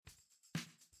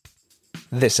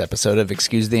This episode of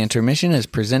Excuse the Intermission is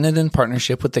presented in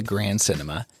partnership with the Grand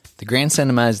Cinema. The Grand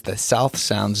Cinema is the South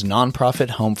Sound's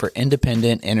nonprofit home for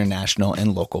independent, international,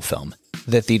 and local film.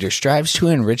 The theater strives to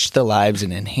enrich the lives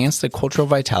and enhance the cultural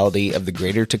vitality of the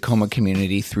greater Tacoma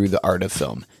community through the art of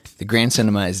film. The Grand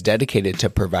Cinema is dedicated to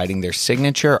providing their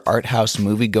signature art house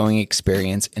movie-going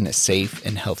experience in a safe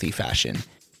and healthy fashion.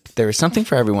 There is something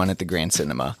for everyone at the Grand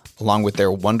Cinema. Along with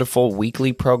their wonderful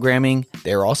weekly programming,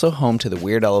 they are also home to the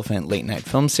Weird Elephant Late Night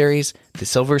Film Series, the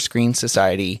Silver Screen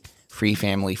Society, Free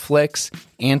Family Flicks,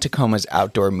 and Tacoma's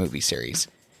Outdoor Movie Series.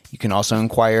 You can also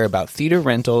inquire about theater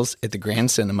rentals at the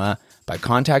Grand Cinema by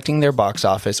contacting their box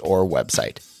office or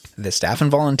website. The staff and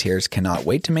volunteers cannot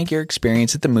wait to make your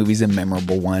experience at the movies a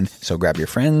memorable one, so grab your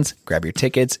friends, grab your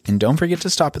tickets, and don't forget to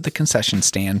stop at the concession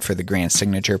stand for the Grand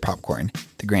Signature Popcorn.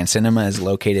 The Grand Cinema is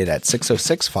located at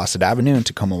 606 Fawcett Avenue in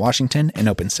Tacoma, Washington, and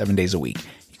open 7 days a week.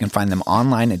 You can find them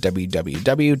online at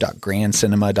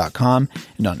www.grandcinema.com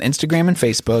and on Instagram and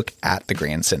Facebook at The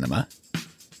Grand Cinema.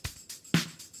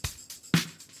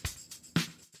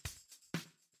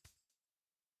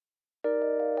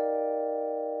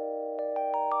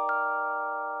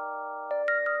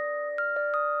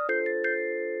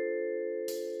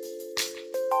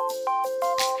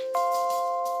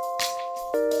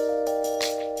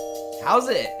 How's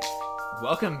it?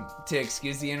 Welcome to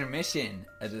Excuse the Intermission,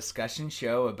 a discussion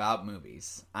show about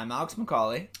movies. I'm Alex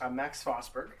McCauley. I'm Max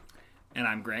Fosberg. And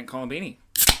I'm Grant Colombini.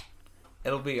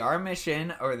 It'll be our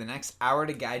mission over the next hour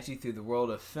to guide you through the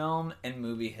world of film and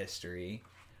movie history.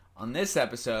 On this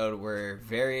episode, we're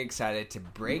very excited to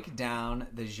break down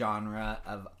the genre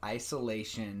of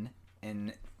isolation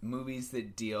and movies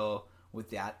that deal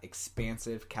with that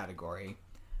expansive category.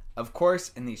 Of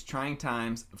course, in these trying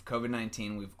times of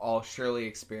COVID-19, we've all surely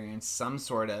experienced some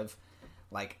sort of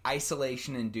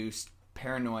isolation-induced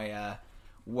paranoia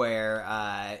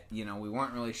where, we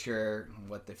weren't really sure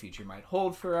what the future might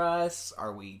hold for us.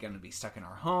 Are we going to be stuck in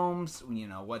our homes?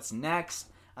 What's next?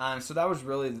 So that was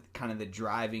really kind of the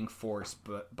driving force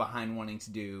behind wanting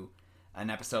to do an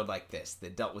episode like this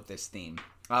that dealt with this theme,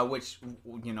 which,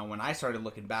 when I started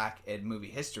looking back at movie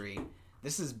history,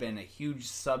 this has been a huge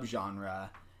subgenre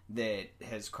that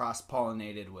has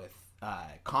cross-pollinated with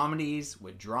comedies,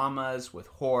 with dramas, with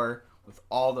horror, with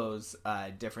all those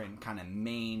different kind of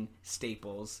main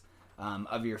staples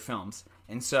of your films.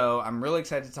 And so I'm really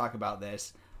excited to talk about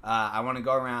this. I want to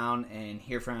go around and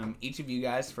hear from each of you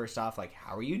guys. First off,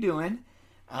 how are you doing?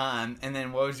 And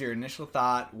then what was your initial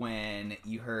thought when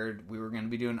you heard we were going to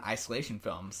be doing isolation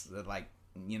films?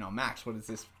 Max, what does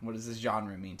this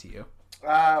genre mean to you?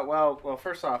 Well,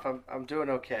 first off, I'm doing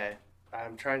okay.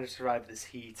 I'm trying to survive this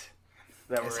heat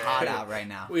that it's we're hot in. out right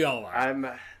now. We all are. I'm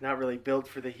not really built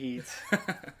for the heat,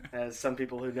 as some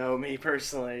people who know me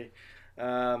personally.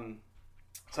 So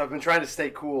I've been trying to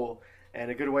stay cool, and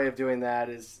a good way of doing that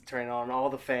is turning on all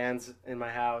the fans in my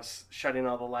house, shutting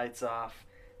all the lights off,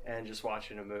 and just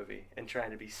watching a movie and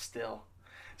trying to be still.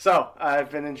 So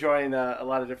I've been enjoying a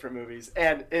lot of different movies,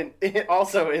 and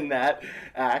also in that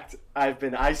act, I've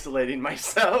been isolating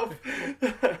myself.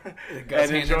 It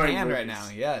goes hand in hand right now.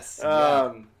 Yes.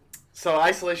 So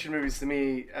isolation movies to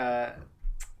me kind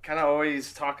of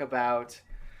always talk about.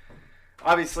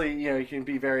 Obviously, you can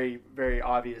be very, very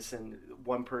obvious in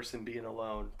one person being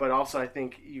alone, but also I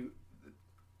think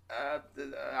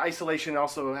isolation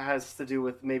also has to do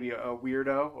with maybe a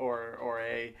weirdo or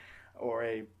a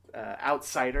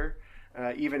outsider,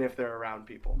 even if they're around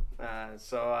people.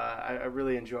 So I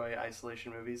really enjoy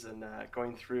isolation movies, and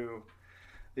going through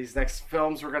these next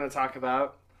films we're going to talk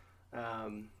about.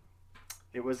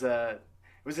 It was an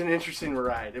interesting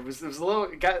ride. It was a little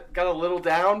got a little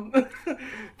down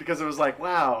because it was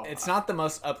wow. It's not the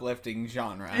most uplifting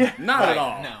genre. Yeah, Not at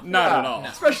all. No. Not at all. No.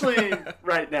 Especially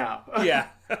right now. Yeah.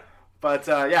 But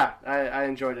I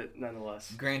enjoyed it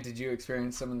nonetheless. Grant, did you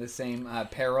experience some of the same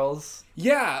perils?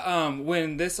 Yeah,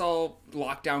 when this all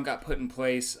lockdown got put in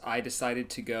place, I decided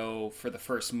to go for the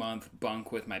first month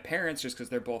bunk with my parents just because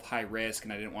they're both high risk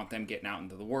and I didn't want them getting out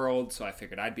into the world, so I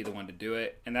figured I'd be the one to do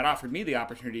it. And that offered me the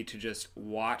opportunity to just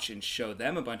watch and show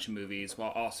them a bunch of movies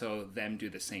while also them do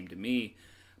the same to me.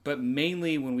 But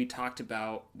mainly when we talked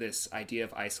about this idea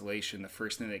of isolation, the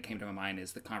first thing that came to my mind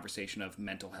is the conversation of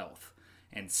mental health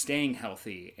and staying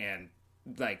healthy and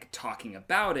talking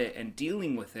about it and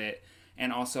dealing with it,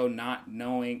 and also not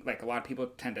knowing, a lot of people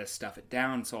tend to stuff it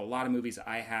down. So a lot of movies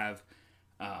I have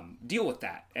deal with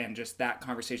that, and just that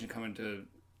conversation coming to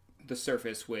the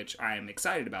surface, which I am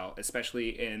excited about, especially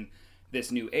in this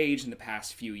new age. In the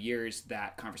past few years,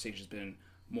 that conversation has been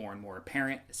more and more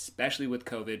apparent, especially with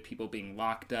COVID, people being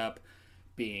locked up,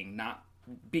 not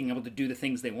being able to do the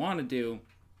things they want to do.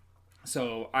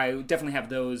 So I definitely have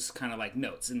those kind of like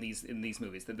notes in these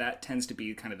movies that tends to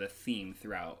be kind of the theme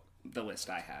throughout the list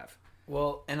I have.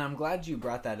 Well, and I'm glad you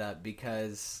brought that up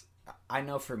because I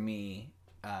know for me,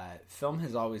 film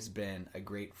has always been a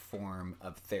great form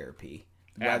of therapy.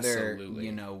 Whether Absolutely.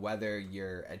 whether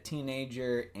you're a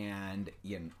teenager and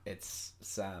it's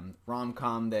some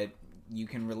rom-com that you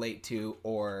can relate to,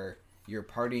 or you're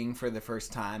partying for the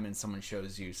first time and someone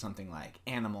shows you something like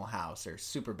Animal House or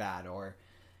Superbad, or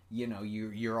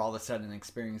you're all of a sudden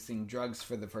experiencing drugs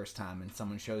for the first time and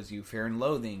someone shows you Fear and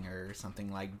Loathing or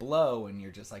something like Blow, and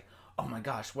you're just like, oh my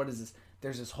gosh, what is this?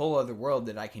 There's this whole other world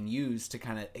that I can use to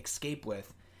kind of escape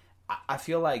with. I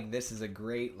feel like this is a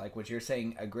great, like what you're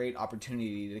saying, a great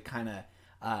opportunity to kind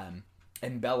of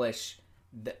embellish,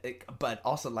 but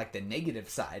also like the negative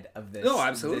side of this,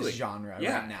 this genre right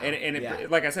now. And it,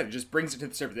 like I said, it just brings it to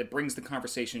the surface. It brings the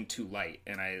conversation to light,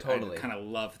 and I kind of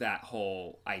love that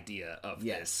whole idea of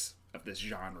this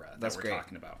genre that we're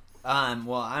talking about.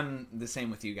 Well, I'm the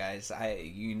same with you guys.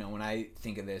 When I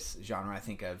think of this genre, I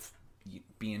think of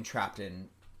being trapped in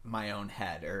my own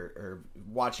head, or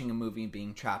watching a movie and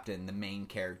being trapped in the main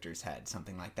character's head,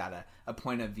 something like that, a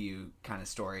point of view kind of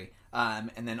story. And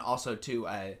then also too,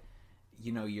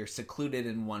 you're secluded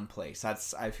in one place.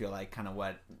 That's, I feel like, kind of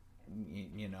what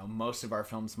most of our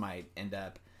films might end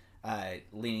up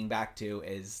leaning back to,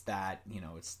 is that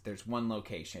there's one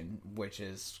location, which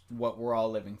is what we're all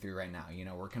living through right now.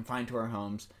 We're confined to our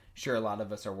homes. Sure, a lot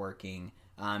of us are working,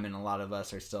 and a lot of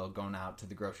us are still going out to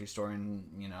the grocery store and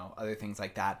other things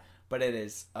like that. But it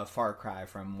is a far cry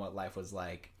from what life was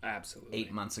like. Absolutely.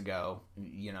 8 months ago,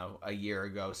 a year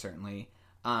ago, certainly.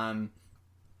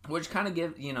 Which kind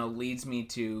of leads me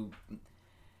to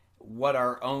what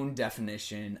our own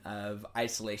definition of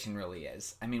isolation really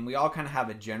is. I mean, we all kind of have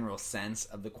a general sense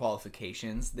of the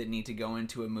qualifications that need to go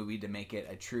into a movie to make it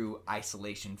a true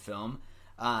isolation film.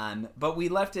 But we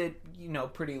left it,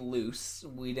 pretty loose.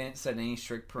 We didn't set any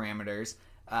strict parameters.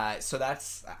 So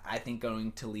that's, I think,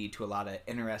 going to lead to a lot of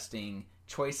interesting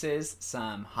choices,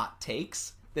 some hot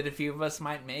takes that a few of us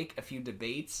might make, a few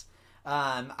debates.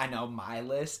 I know my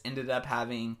list ended up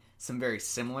having some very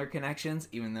similar connections,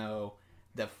 even though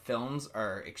the films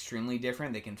are extremely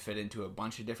different. They can fit into a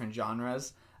bunch of different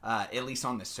genres, at least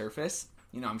on the surface.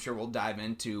 I'm sure we'll dive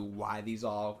into why these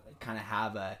all kind of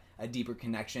have a deeper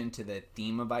connection to the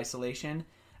theme of isolation.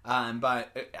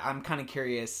 But I'm kind of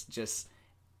curious, just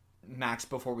Max,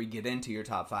 before we get into your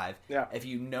top 5, if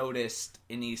you noticed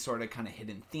any sort of kind of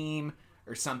hidden theme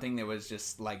or something that was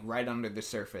just like right under the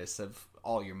surface of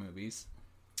all your movies.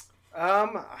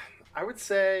 I would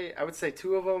say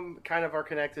 2 of them kind of are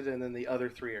connected, and then the other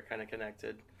 3 are kind of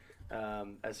connected.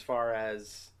 As far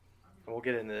as, and we'll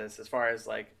get into this, as far as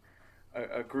like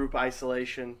a group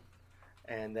isolation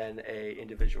and then a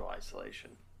individual isolation.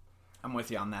 I'm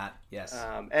with you on that. Yes.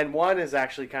 And one is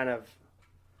actually kind of,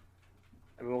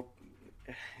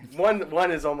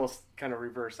 one is almost kind of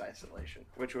reverse isolation,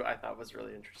 which I thought was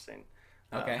really interesting.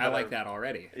 Okay. I like that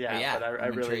already. Yeah, but I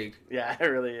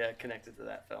really connected to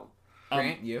that film.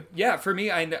 Grant, you? Yeah, for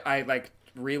me, I like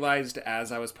realized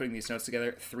as I was putting these notes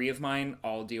together, 3 of mine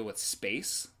all deal with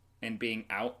space and being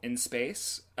out in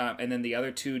space, and then the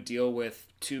other 2 deal with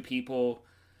 2 people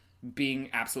being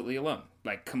absolutely alone,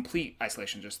 like complete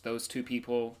isolation, just those 2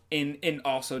 people in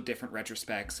also different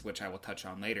retrospects, which I will touch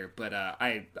on later. But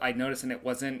I noticed, and it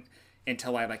wasn't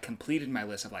until I like completed my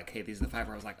list of like, hey, these are the 5,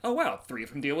 where I was like, oh wow, 3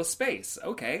 of them deal with space.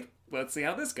 Okay, let's see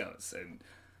how this goes. And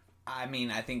I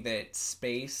mean, I think that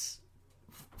space,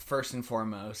 first and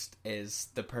foremost, is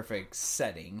the perfect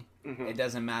setting. Mm-hmm. It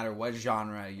doesn't matter what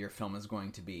genre your film is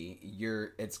going to be.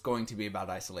 It's going to be about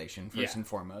isolation first and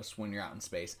foremost when you're out in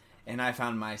space. And I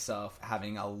found myself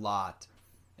having a lot,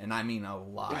 and I mean a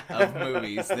lot, of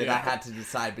movies that I had to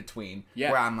decide between.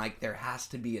 Yeah. Where I'm like, there has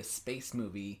to be a space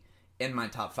movie in my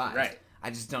top 5. Right. I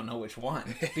just don't know which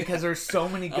one, because there's so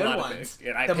many good ones.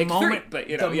 I picked 3, but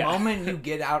moment you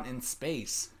get out in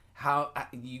space, how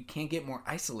you can't get more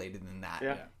isolated than that.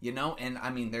 Yeah. And I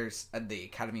mean, there's the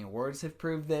Academy Awards have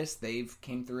proved this. They've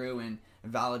came through and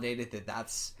validated that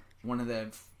that's one of the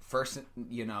first,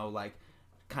 like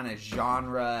kind of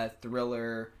genre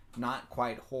thriller, not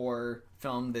quite horror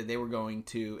film that they were going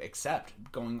to accept,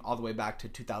 going all the way back to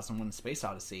 2001: Space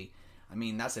Odyssey. I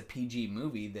mean, that's a PG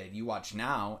movie that you watch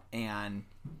now, and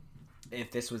if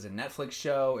this was a Netflix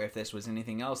show, if this was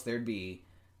anything else, there'd be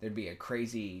a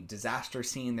crazy disaster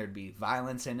scene, there'd be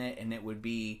violence in it, and it would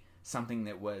be something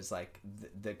that was like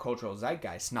the cultural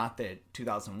zeitgeist. Not that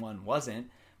 2001 wasn't,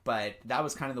 but that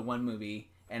was kind of the one movie,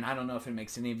 and I don't know if it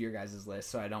makes any of your guys' list,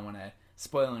 so I don't want to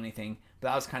spoil anything, but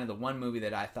that was kind of the one movie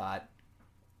that I thought,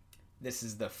 this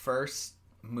is the first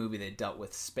movie that dealt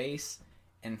with space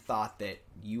and thought that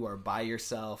you are by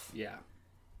yourself. Yeah.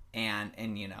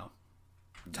 And you know,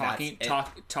 talking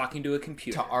to a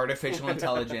computer, to artificial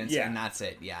intelligence, yeah. And that's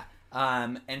it. Yeah.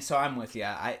 And so I'm with you.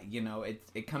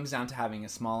 It comes down to having a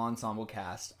small ensemble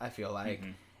cast. I feel like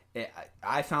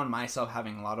I found myself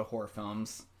having a lot of horror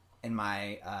films in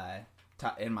my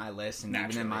list, and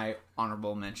naturally. even in my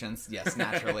honorable mentions. Yes,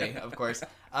 naturally, of course.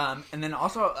 And then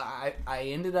also I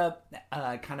ended up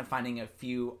kind of finding a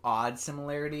few odd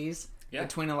similarities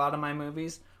between a lot of my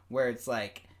movies, where it's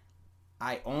like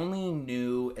I only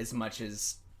knew as much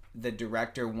as the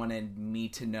director wanted me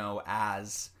to know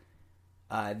as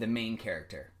the main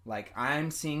character. Like,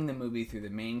 I'm seeing the movie through the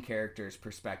main character's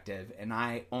perspective, and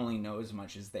I only know as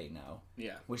much as they know.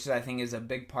 Yeah. Which I think is a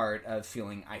big part of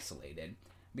feeling isolated,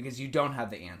 because you don't have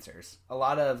the answers. A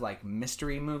lot of, like,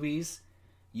 mystery movies,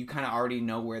 you kind of already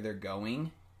know where they're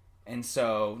going, and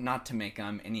so, not to make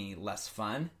them any less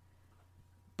fun,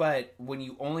 but when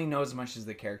you only know as much as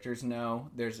the characters know,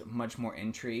 there's much more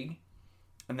intrigue.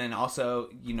 And then also,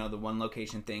 you know, the one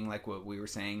location thing, like what we were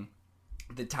saying,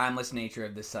 the timeless nature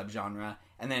of this subgenre.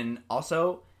 And then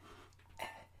also,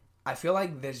 I feel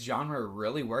like this genre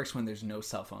really works when there's no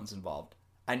cell phones involved.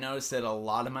 I noticed that a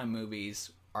lot of my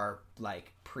movies are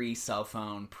like pre-cell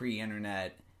phone,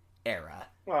 pre-internet era.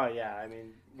 Well, yeah, I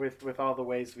mean, with all the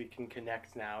ways we can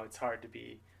connect now, it's hard to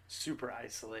be super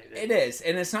isolated. It is,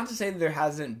 and it's not to say that there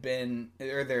haven't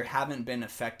been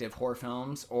effective horror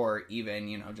films, or even,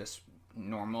 you know, just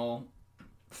normal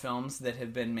films that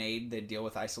have been made that deal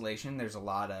with isolation. There's a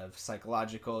lot of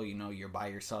psychological, you know, you're by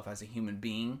yourself as a human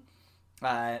being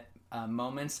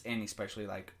moments, and especially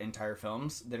like entire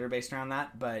films that are based around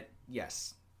that. But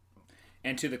yes.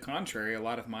 And to the contrary, a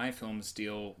lot of my films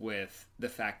deal with the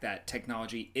fact that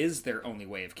technology is their only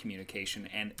way of communication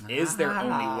and is their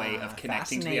only way of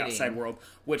connecting to the outside world,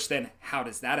 which then, how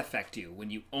does that affect you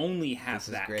when you only have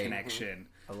that connection?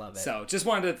 I love it. So just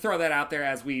wanted to throw that out there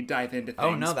as we dive into things.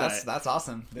 Oh no, that's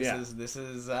awesome. This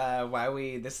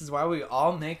is why we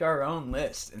all make our own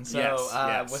list. And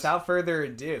so without further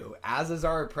ado, as is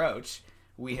our approach,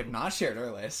 we have not shared our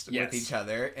list with each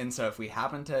other, and so if we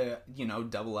happen to, you know,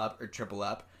 double up or triple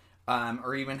up,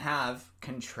 or even have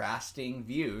contrasting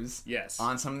views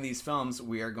on some of these films,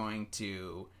 we are going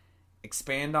to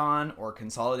expand on or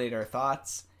consolidate our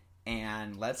thoughts,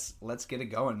 and let's get it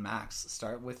going. Max,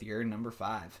 start with your number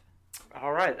 5.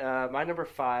 All right, my number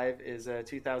 5 is a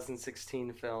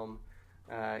 2016 film,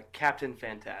 Captain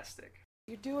Fantastic.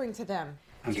 What are you doing to them?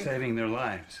 I'm saving their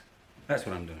lives. That's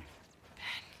what I'm doing.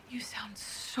 You sound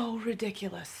so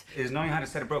ridiculous. Is knowing how to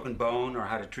set a broken bone or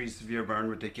how to treat a severe burn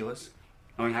ridiculous?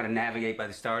 Knowing how to navigate by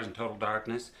the stars in total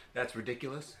darkness, that's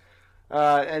ridiculous?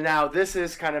 And now this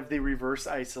is kind of the reverse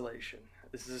isolation.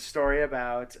 This is a story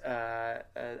about a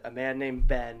man named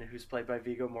Ben, who's played by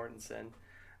Viggo Mortensen,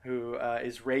 who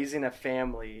is raising a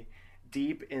family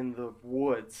deep in the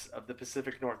woods of the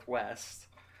Pacific Northwest,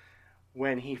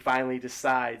 when he finally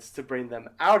decides to bring them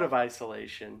out of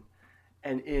isolation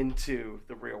and into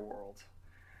the real world.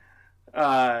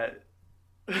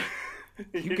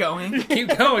 Keep going.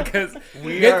 Keep going, because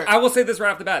I will say this right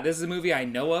off the bat. This is a movie I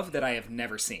know of that I have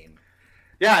never seen.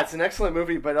 Yeah, it's an excellent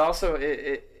movie, but also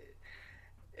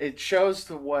it shows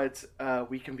to what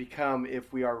we can become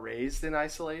if we are raised in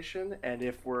isolation, and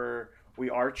if we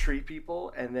are tree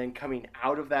people, and then coming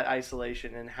out of that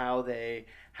isolation and how they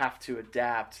have to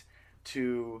adapt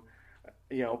to,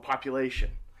 you know, population.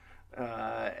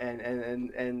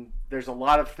 And there's a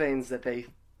lot of things that they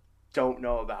don't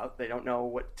know about. They don't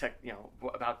know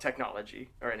about technology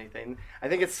or anything. I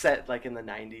think it's set like in the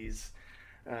 90s,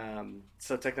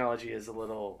 so technology is a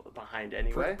little behind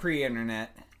anyway.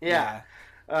 Pre-internet. Yeah.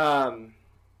 But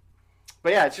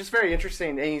yeah, it's just very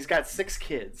interesting. And he's got 6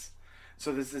 kids,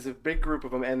 so this is a big group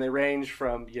of them, and they range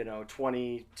from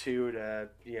 22 to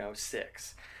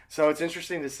 6. So it's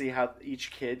interesting to see how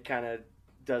each kid kind of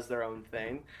does their own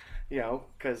thing.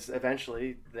 Because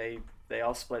eventually they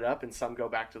all split up, and some go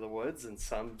back to the woods and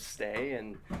some stay.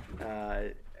 And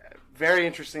very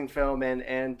interesting film,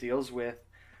 and deals with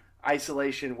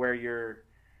isolation, where you're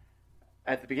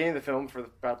at the beginning of the film, for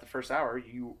about the first hour,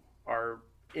 you are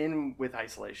in with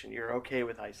isolation. You're okay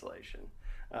with isolation,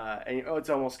 and it's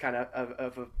almost kind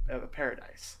of a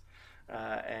paradise,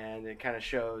 and it kind of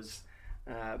shows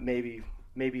maybe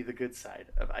the good side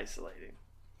of isolating.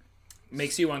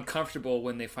 Makes you uncomfortable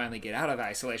when they finally get out of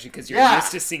isolation, because you're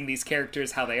used to seeing these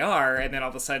characters how they are, and then all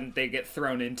of a sudden they get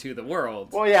thrown into the world.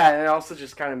 Well, yeah, and it also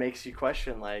just kind of makes you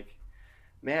question, like,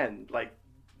 man, like,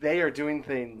 they are doing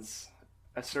things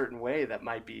a certain way that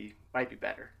might be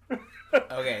better.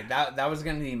 Okay, that was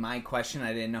going to be my question.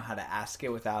 I didn't know how to ask it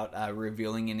without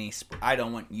revealing any. I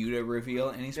don't want you to reveal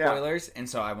any spoilers, and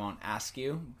so I won't ask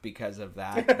you because of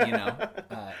that,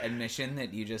 admission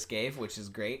that you just gave, which is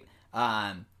great.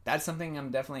 That's something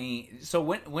I'm definitely. So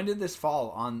when did this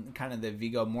fall on kind of the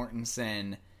Viggo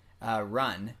Mortensen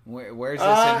run? Where's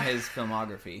this in his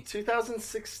filmography?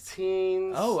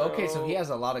 2016. Oh, okay. So he has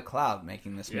a lot of clout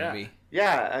making this movie.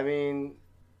 Yeah, I mean,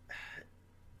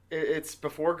 it's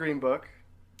before Green Book.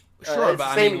 Sure, it's but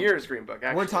the same I mean, year as Green Book.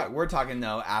 Actually, we're talking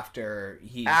though after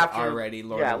he's already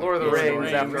Lord of the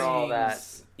Rings. After all that,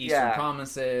 Eastern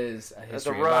Promises, A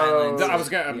History of Road. Violence. I was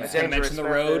going to mention The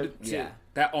Road. Method.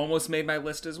 That almost made my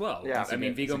list as well. Yeah, I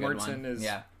mean, Viggo Mortensen is.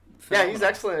 Yeah, he's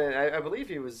excellent. I believe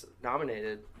he was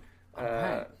nominated.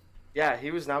 Yeah,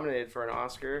 he was nominated for an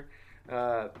Oscar.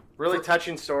 Really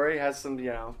touching story. Has some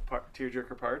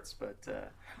tearjerker parts, but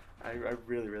I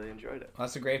really, really enjoyed it. Well,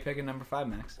 that's a great pick at number 5,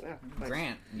 Max. Yeah, thanks.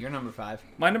 Grant, you're number 5.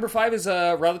 My number 5 is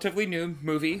a relatively new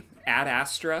movie, Ad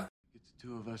Astra. Get the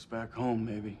two of us back home,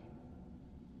 maybe.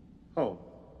 Home?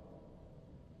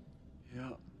 Yeah.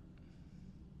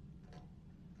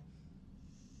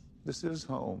 This is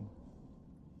home.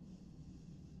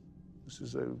 This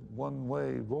is a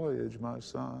one-way voyage, my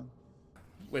son.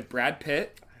 With Brad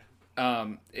Pitt,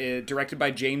 directed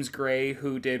by James Gray,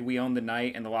 who did We Own the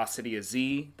Night and The Lost City of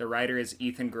Z. The writer is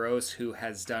Ethan Gross, who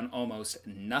has done almost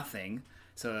nothing.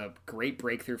 So a great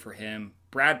breakthrough for him.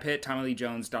 Brad Pitt, Tommy Lee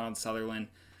Jones, Donald Sutherland.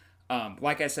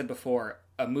 Like I said before,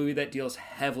 a movie that deals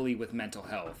heavily with mental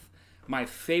health. My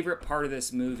favorite part of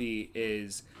this movie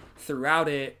is throughout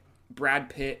it, Brad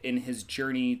Pitt in his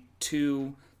journey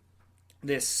to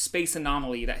this space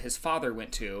anomaly that his father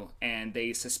went to, and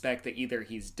they suspect that either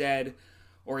he's dead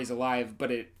or he's alive, but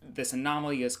this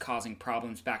anomaly is causing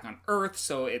problems back on Earth,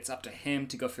 so it's up to him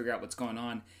to go figure out what's going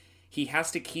on. He has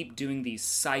to keep doing these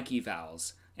psych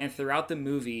evals, and throughout the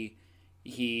movie,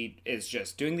 he is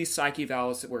just doing these psych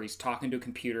evals where he's talking to a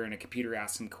computer, and a computer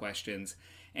asks him questions,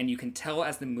 and you can tell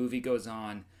as the movie goes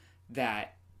on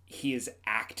that he is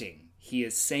acting. He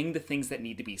is saying the things that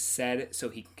need to be said so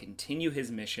he can continue his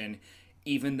mission,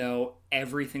 even though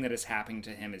everything that is happening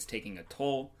to him is taking a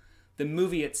toll. The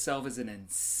movie itself is an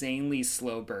insanely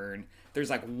slow burn. There's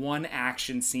like one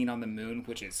action scene on the moon,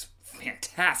 which is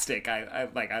fantastic.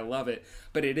 I love it,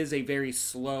 but it is a very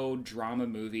slow drama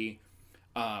movie.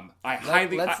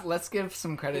 Let's give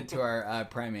some credit to our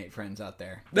primate friends out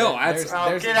there. No, get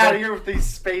out of here with these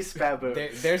space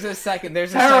baboons. There's a second.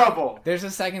 Terrible. There's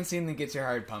a second scene that gets your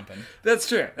heart pumping. That's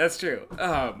true.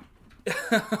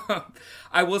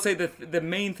 I will say that the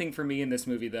main thing for me in this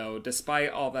movie, though, despite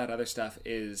all that other stuff,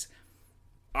 is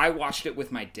I watched it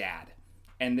with my dad,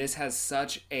 and this has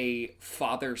such a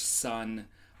father-son,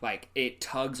 like, it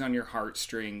tugs on your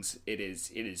heartstrings. It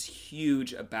is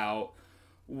huge about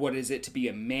what is it to be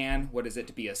a man, what is it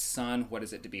to be a son, what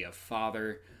is it to be a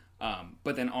father,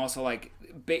 but then also, like,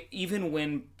 even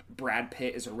when Brad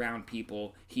Pitt is around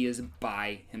people, he is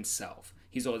by himself.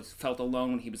 He's always felt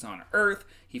alone when he was on Earth.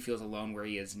 He feels alone where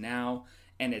he is now.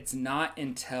 And it's not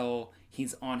until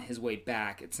he's on his way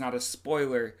back. It's not a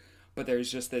spoiler, but there's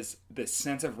just this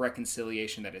sense of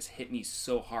reconciliation that has hit me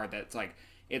so hard that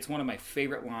it's one of my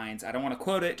favorite lines. I don't want to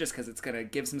quote it just because it's going to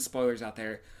give some spoilers out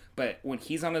there. But when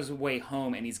he's on his way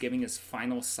home and he's giving his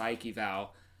final psych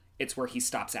eval, it's where he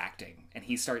stops acting. And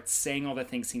he starts saying all the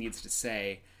things he needs to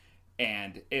say.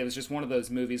 And it was just one of those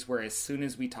movies where as soon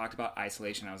as we talked about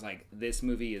isolation, I was like, this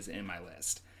movie is in my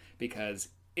list. Because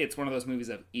it's one of those movies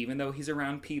of, even though he's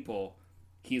around people,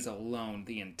 he's alone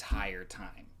the entire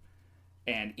time.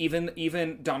 And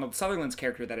even Donald Sutherland's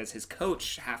character, that is his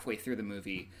coach halfway through the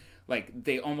movie, like,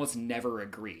 they almost never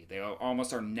agree. They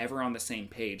almost are never on the same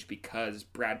page because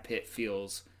Brad Pitt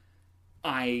feels,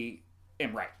 I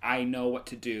am right. I know what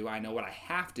to do. I know what I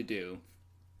have to do.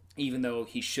 Even though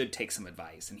he should take some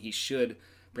advice and he should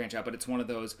branch out. But it's one of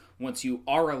those, once you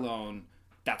are alone,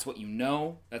 that's what you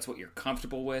know, that's what you're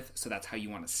comfortable with, so that's how you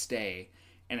want to stay.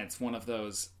 And it's one of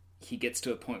those, he gets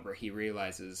to a point where he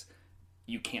realizes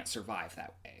you can't survive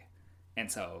that way.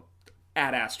 And so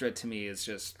Ad Astra to me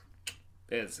is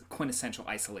quintessential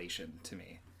isolation to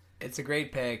me. It's a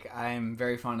great pick. I'm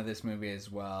very fond of this movie as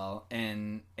well,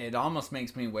 and it almost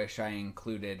makes me wish I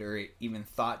included or even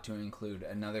thought to include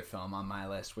another film on my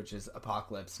list, which is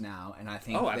Apocalypse Now. And I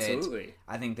think absolutely.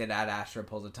 I think that Ad Astra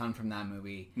pulls a ton from that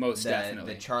movie. Most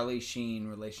definitely. The Charlie Sheen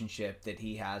relationship that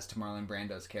he has to Marlon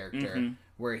Brando's character,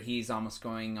 where he's almost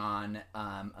going on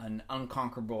an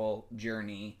unconquerable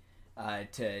journey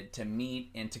to meet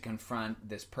and to confront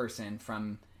this person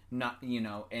from not, you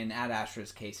know, in Ad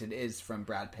Astra's case, it is from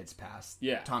Brad Pitt's past.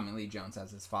 Yeah. Tommy Lee Jones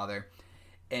as his father.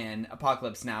 In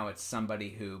Apocalypse Now, it's somebody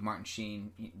who, Martin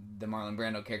Sheen, the Marlon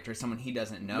Brando character, is someone he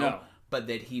doesn't know, but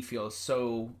that he feels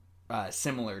so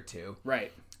similar to.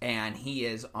 Right. And he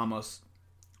is almost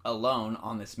alone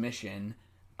on this mission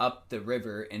up the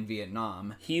river in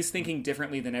Vietnam. He's thinking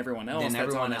differently than everyone else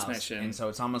that's on this mission. And so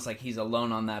it's almost like he's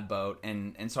alone on that boat.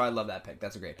 And so I love that pick.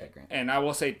 That's a great pick, Grant. And I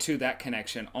will say, to that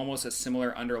connection, almost a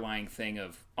similar underlying thing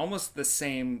of almost the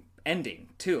same ending,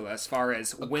 too, as far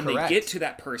as when Correct. they get to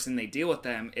that person, they deal with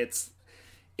them, it's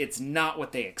not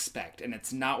what they expect, and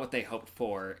it's not what they hoped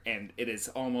for, and it is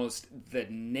almost the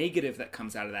negative that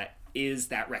comes out of that is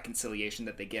that reconciliation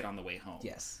that they get on the way home.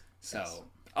 Yes. So... Yes.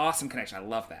 Awesome connection. I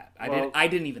love that. Well, I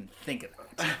didn't even think of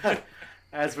that.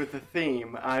 As with the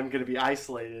theme, I'm going to be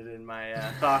isolated in my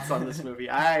thoughts on this movie.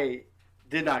 I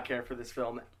did not care for this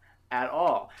film at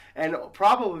all. And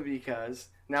probably because,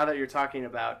 now that you're talking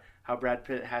about how Brad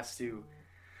Pitt has to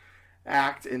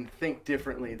act and think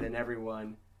differently than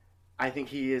everyone, I think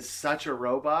he is such a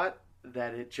robot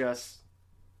that it just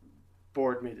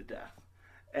bored me to death.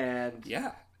 And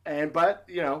Yeah. but,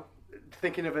 you know,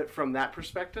 thinking of it from that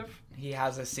perspective, He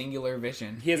has a singular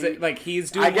vision. He's doing.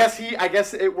 I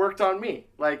guess it worked on me.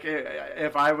 Like,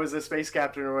 if I was a space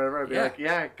captain or whatever, I'd be like,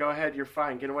 yeah, go ahead, you're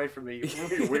fine, get away from me, you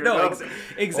weirdo. No,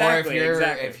 exactly. Or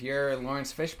if you're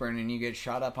Lawrence Fishburne and you get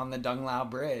shot up on the Dung Lao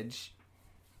Bridge,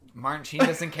 Martin Sheen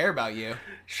doesn't care about you.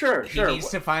 Sure. He needs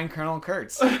to find Colonel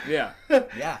Kurtz. Yeah.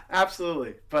 Yeah.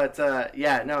 Absolutely. But,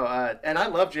 and I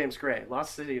love James Gray.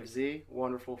 Lost City of Z,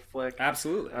 wonderful flick.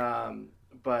 Absolutely.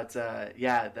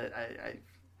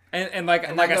 And like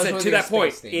that I goes said, with to your that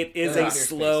point, space theme. it is That a goes with your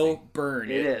slow space theme.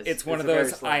 burn. It is. It's one It's of a very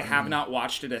those, slow I burn. have not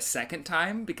watched it a second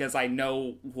time because I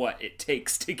know what it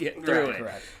takes to get through it.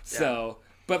 Correct. So,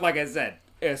 but like I said,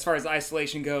 as far as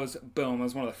Isolation goes, boom, it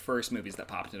was one of the first movies that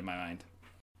popped into my mind.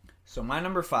 So my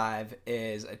number 5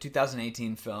 is a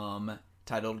 2018 film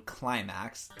titled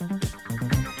Climax.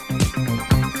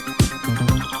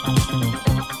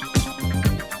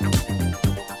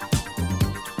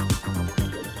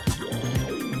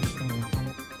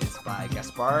 It's by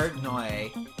Gaspard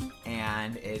Noé,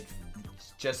 and it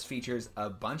just features a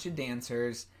bunch of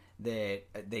dancers that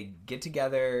they get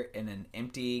together in an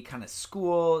empty kind of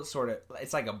school, sort of.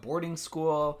 It's like a boarding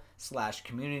school /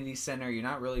 community center. You're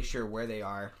not really sure where they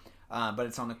are, but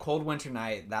it's on a cold winter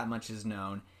night. That much is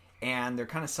known, and they're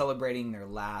kind of celebrating their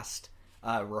last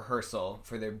rehearsal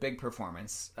for their big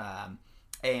performance,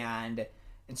 and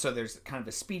so there's kind of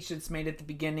a speech that's made at the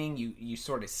beginning. You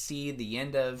sort of see the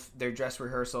end of their dress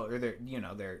rehearsal or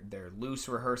their loose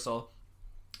rehearsal.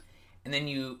 And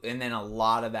then a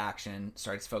lot of action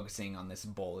starts focusing on this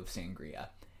bowl of sangria.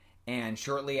 And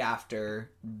shortly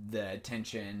after the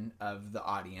attention of the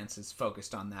audience is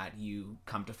focused on that, you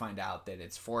come to find out that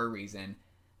it's for a reason.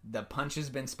 The punch has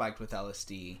been spiked with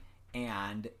LSD,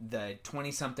 and the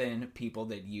 20-something people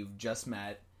that you've just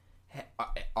met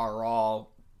are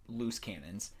all loose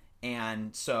cannons.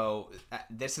 And so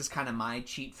this is kind of my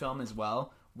cheat film as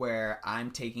well, where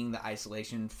I'm taking the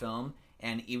isolation film,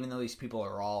 and even though these people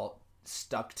are all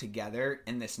stuck together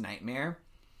in this nightmare,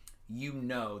 you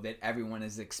know that everyone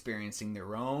is experiencing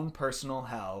their own personal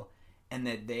hell, and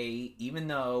that they, even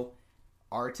though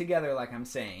are together, like I'm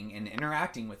saying, and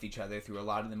interacting with each other through a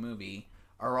lot of the movie,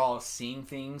 are all seeing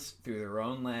things through their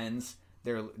own lens.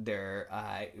 They're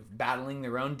battling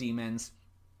their own demons.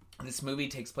 This movie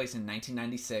takes place in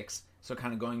 1996, so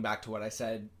kind of going back to what I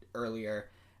said earlier,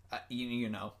 you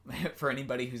know, for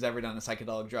anybody who's ever done a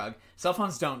psychedelic drug, cell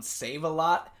phones don't save a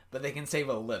lot, but they can save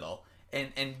a little.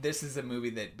 And this is a movie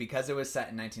that, because it was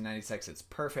set in 1996, it's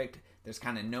perfect. There's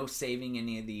kind of no saving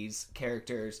any of these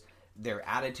characters. Their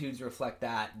attitudes reflect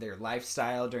that. Their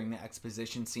lifestyle during the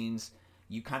exposition scenes,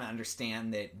 you kind of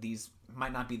understand that these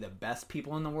might not be the best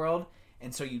people in the world.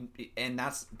 And so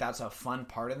that's a fun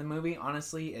part of the movie,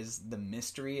 honestly, is the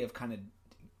mystery of kind of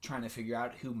trying to figure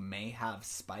out who may have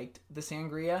spiked the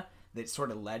sangria that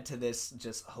sort of led to this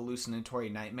just hallucinatory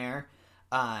nightmare.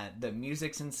 The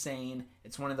music's insane.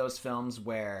 It's one of those films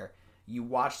where you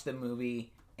watch the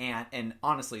movie and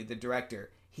honestly, the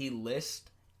director, he lists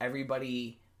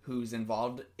everybody who's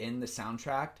involved in the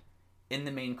soundtrack in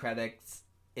the main credits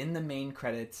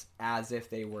as if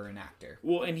they were an actor.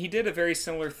 Well, and he did a very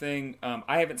similar thing.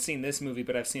 I haven't seen this movie,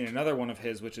 but I've seen another one of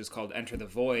his, which is called Enter the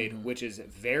Void, which is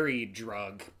very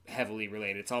drug heavily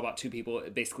related. It's all about two people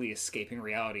basically escaping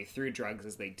reality through drugs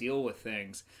as they deal with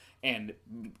things. And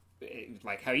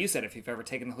like how you said, if you've ever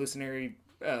taken a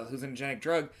hallucinogenic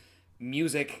drug,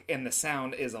 music and the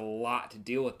sound is a lot to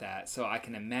deal with that. So I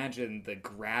can imagine the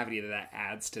gravity that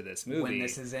adds to this movie. When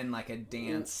this is in like a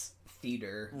dance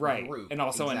theater group. And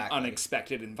also an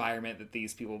unexpected environment that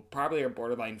these people probably are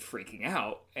borderline freaking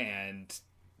out. And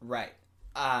right.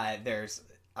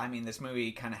 This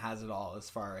movie kind of has it all as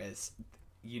far as,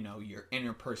 your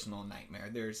interpersonal nightmare.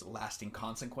 There's lasting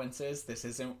consequences. This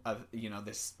isn't,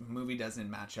 this movie doesn't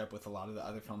match up with a lot of the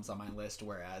other films on my list,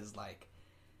 whereas, like,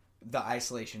 the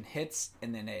isolation hits,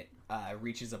 and then it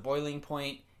reaches a boiling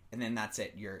point, and then that's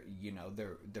it.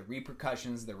 The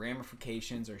repercussions, the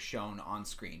ramifications are shown on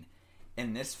screen.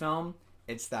 In this film,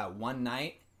 it's that one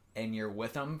night, and you're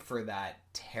with them for that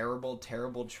terrible,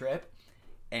 terrible trip,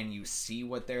 and you see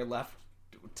what they're left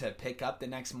to pick up the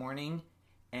next morning.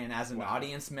 And as an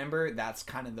audience member, that's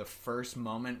kind of the first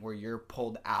moment where you're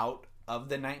pulled out of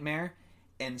the nightmare.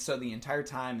 And so the entire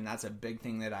time, and that's a big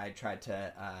thing that I tried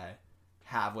to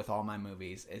have with all my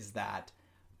movies, is that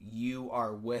you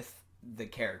are with the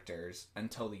characters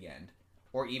until the end,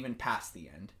 or even past the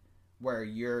end, where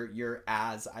you're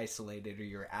as isolated or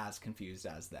you're as confused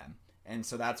as them. And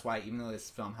so that's why, even though this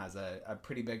film has a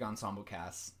pretty big ensemble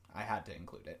cast, I had to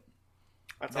include it.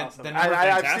 That's awesome.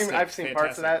 I've seen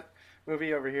parts of that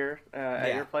movie over here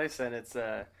at your place, and it's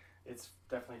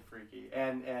definitely freaky,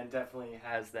 and definitely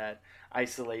has that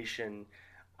isolation.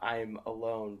 I'm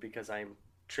alone because I'm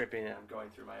tripping and I'm going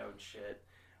through my own shit,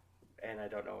 and I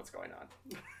don't know what's going on.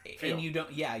 And you don't,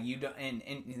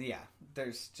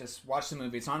 there's just watch the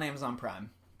movie. It's on Amazon Prime.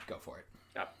 Go for it.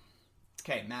 Yep.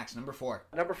 Okay, Max, number 4.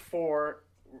 Number 4,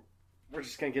 we're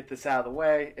just gonna get this out of the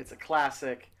way. It's a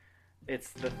classic.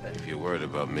 It's The Thing. If you're worried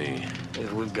about me,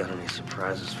 if we've got any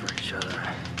surprises for each other,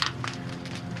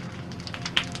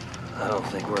 I don't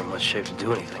think we're in much shape to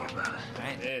do anything about it.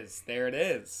 It is. There it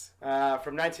is.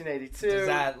 From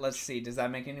 1982. Does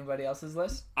that make anybody else's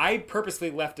list? I purposely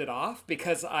left it off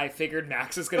because I figured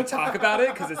Max was going to talk about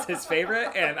it because it's his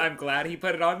favorite, and I'm glad he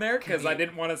put it on there because I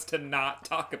didn't want us to not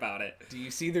talk about it. Do you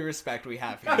see the respect we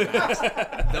have here, Max?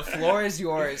 The floor is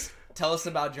yours. Tell us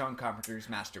about John Carpenter's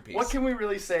masterpiece. What can we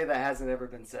really say that hasn't ever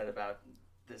been said about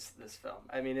this film?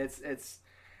 I mean, it's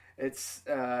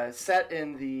set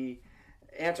in the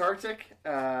Antarctic.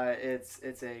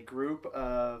 It's a group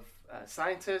of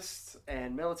scientists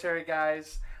and military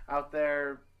guys out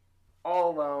there,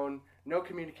 all alone, no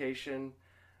communication.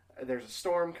 There's a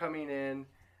storm coming in,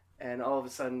 and all of a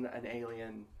sudden, an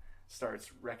alien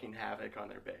starts wreaking havoc on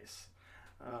their base.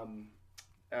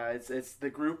 It's the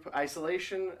group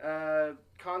isolation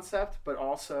concept, but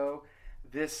also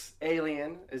this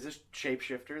alien is a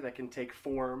shapeshifter that can take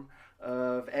form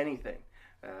of anything,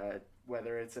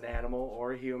 whether it's an animal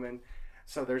or a human.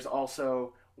 So there's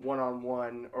also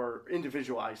one-on-one or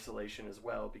individual isolation as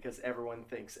well, because everyone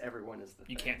thinks everyone is the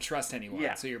thing. You can't trust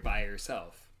anyone, so you're by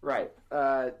yourself. Right.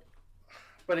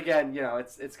 But again,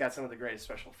 it's got some of the greatest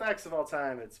special effects of all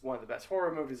time. It's one of the best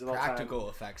horror movies of all time. Practical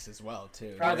effects as well,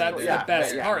 too. That's the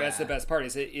best part. That's the best part.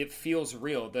 Is it feels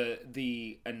real.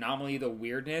 The anomaly, the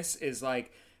weirdness is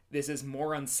like, this is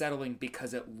more unsettling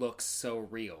because it looks so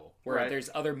real. Where there's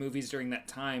other movies during that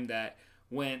time that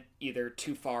went either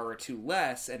too far or too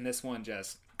less, and this one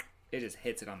just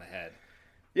hits it on the head.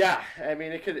 Yeah, I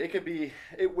mean,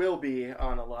 it will be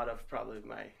on a lot of probably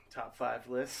my top 5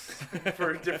 lists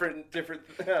for different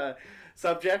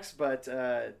subjects, but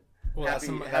that's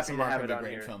a remarkably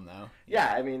great film, though.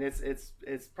 Yeah, I mean, it's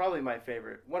probably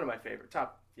one of my favorite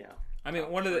top. I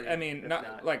mean,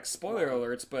 not like spoiler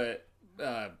alerts, but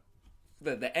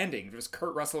the ending. It was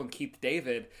Kurt Russell and Keith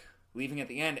David leaving at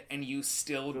the end, and you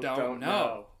still don't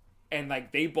know. And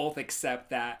like they both accept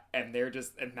that, and they're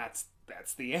just, and that's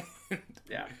the end.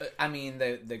 Yeah. I mean,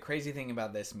 the crazy thing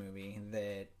about this movie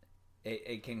that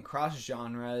it can cross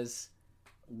genres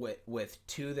with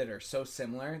two that are so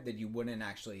similar that you wouldn't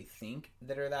actually think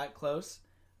that are that close,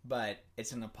 but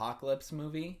it's an apocalypse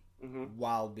movie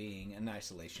while being an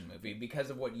isolation movie because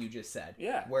of what you just said.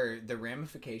 Yeah. Where the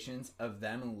ramifications of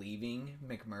them leaving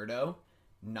McMurdo,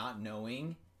 not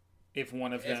knowing if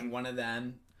one of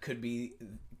them could be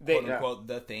quote unquote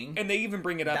the Thing, and they even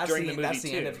bring it up during the movie. That's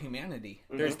the end of humanity.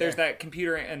 There's that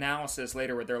computer analysis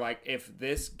later where they're like, if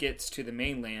this gets to the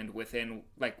mainland within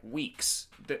like weeks,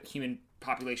 the human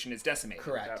population is decimated.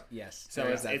 Correct. Yes. So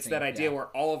it's that idea where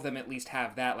all of them at least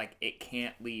have that, like, it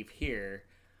can't leave here,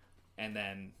 and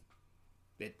then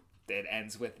it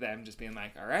ends with them just being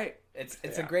like, all right. It's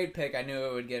a great pick. I knew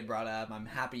it would get brought up. I'm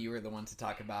happy you were the one to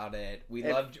talk about it. We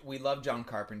love John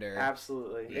Carpenter.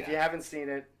 Absolutely. Yeah. If you haven't seen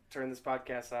it, turn this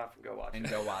podcast off and go watch And it.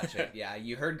 go watch it. Yeah,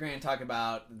 you heard Grant talk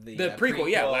about the prequel,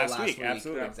 yeah, last week.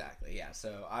 Absolutely. Exactly, yeah.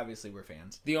 So obviously we're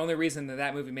fans. The only reason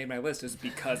that movie made my list is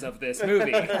because of this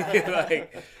movie.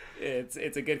 Like,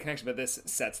 it's a good connection, but this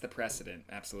sets the precedent.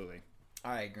 Absolutely.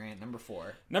 All right, Grant, number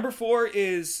 4. Number 4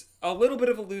 is a little bit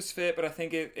of a loose fit, but I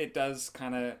think it does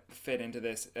kind of fit into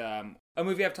this. A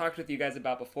movie I've talked with you guys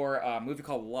about before, a movie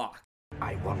called Locke.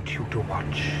 I want you to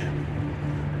watch.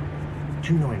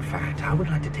 Do you know, in fact, I would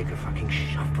like to take a fucking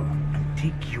shovel and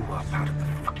dig you up out of the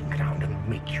fucking ground and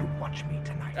make you watch me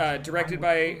tonight.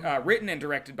 Written and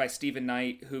directed by Stephen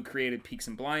Knight, who created Peaks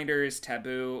and Blinders,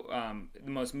 Taboo.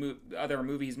 The other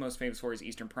movie he's most famous for is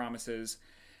Eastern Promises.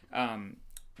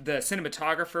 The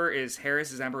cinematographer is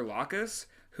Harris Zamberlakis,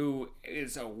 who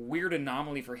is a weird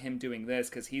anomaly for him doing this,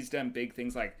 because he's done big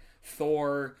things like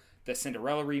Thor, the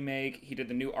Cinderella remake. He did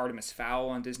the new Artemis Fowl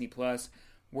on Disney+,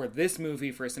 where this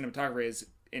movie for a cinematographer is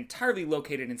entirely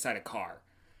located inside a car.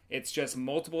 It's just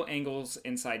multiple angles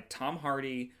inside Tom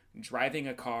Hardy driving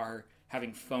a car,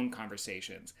 having phone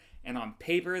conversations. And on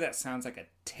paper, that sounds like a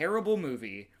terrible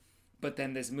movie, but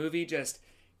then this movie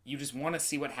you just want to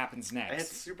see what happens next.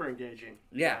 It's super engaging.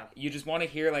 Yeah, you just want to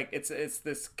hear, like, it's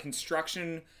this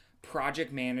construction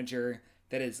project manager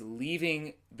that is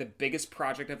leaving the biggest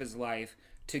project of his life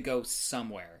to go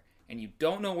somewhere. And you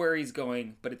don't know where he's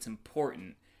going, but it's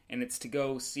important. And it's to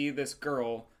go see this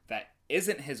girl that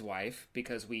isn't his wife,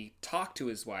 because we talked to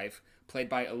his wife, played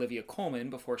by Olivia Colman,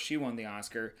 before she won the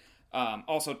Oscar.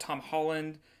 Also, Tom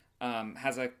Holland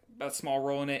has a small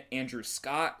role in it. Andrew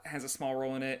Scott has a small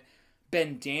role in it.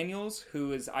 Ben Daniels,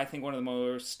 who is, I think, one of the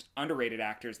most underrated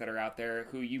actors that are out there,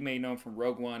 who you may know from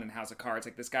Rogue One and House of Cards.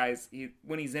 Like, this guy's,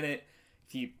 when he's in it,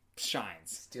 he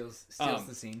shines. Steals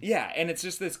the scene. Yeah, and it's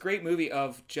just this great movie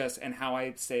of and how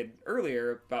I said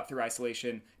earlier about Through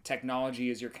Isolation, technology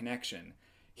is your connection.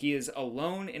 He is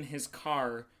alone in his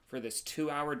car for this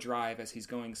 2-hour drive as he's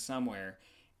going somewhere.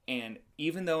 And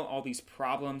even though all these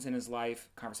problems in his life,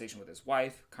 conversation with his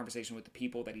wife, conversation with the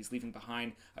people that he's leaving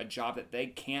behind, a job that they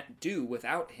can't do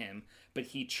without him, but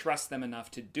he trusts them enough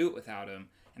to do it without him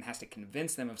and has to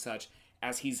convince them of such,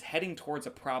 as he's heading towards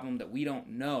a problem that we don't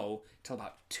know till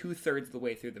about 2/3 of the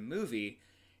way through the movie,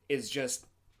 is just,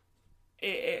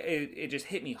 it just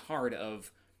hit me hard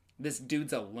of, this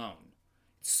dude's alone.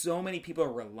 So many people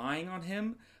are relying on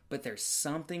him, but there's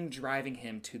something driving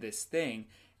him to this thing.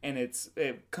 And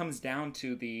it comes down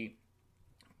to the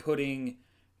putting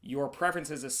your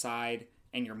preferences aside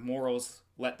and your morals,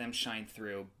 let them shine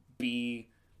through.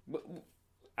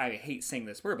 I hate saying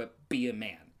this word, but be a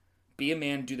man. Be a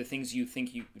man, do the things you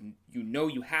think you know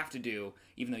you have to do,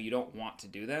 even though you don't want to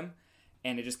do them.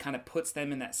 And it just kind of puts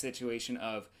them in that situation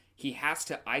of, he has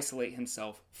to isolate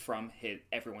himself from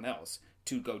everyone else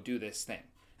to go do this thing.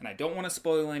 And I don't want to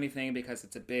spoil anything because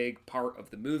it's a big part of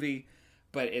the movie,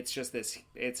 but it's just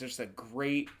a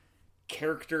great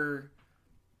character,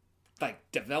 like,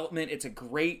 development. It's a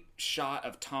great shot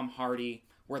of Tom Hardy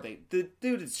where the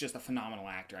dude is just a phenomenal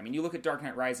actor. I mean, you look at Dark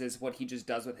Knight Rises, what he just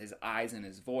does with his eyes and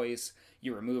his voice.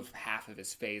 You remove half of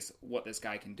his face, what this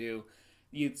guy can do.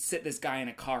 You sit this guy in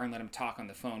a car and let him talk on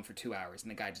the phone for 2 hours,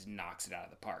 and the guy just knocks it out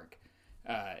of the park.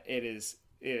 He's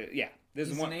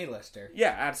an A-lister.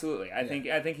 Yeah, absolutely. I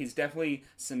think he's definitely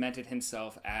cemented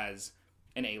himself as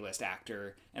an A-list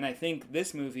actor, and I think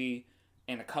this movie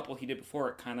and a couple he did before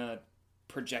it kind of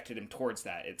projected him towards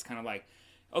that. It's kind of like,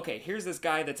 okay, here's this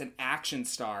guy that's an action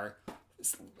star,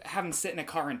 have him sit in a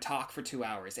car and talk for 2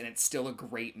 hours, and it's still a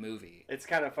great movie. It's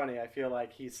kind of funny. I feel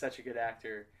like he's such a good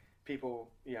actor. People,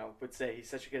 would say he's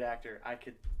such a good actor. I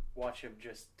could watch him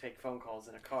just take phone calls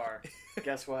in a car.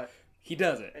 Guess what? He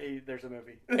does it. There's a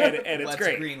movie. And it's Let's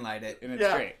great. Greenlight it. And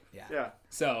it's great. Yeah.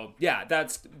 So, yeah,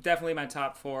 that's definitely my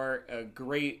top 4. A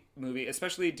great movie,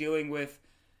 especially dealing with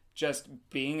just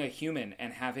being a human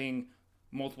and having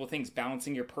multiple things,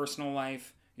 balancing your personal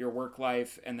life, your work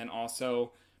life, and then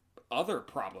also other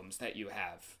problems that you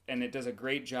have. And it does a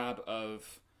great job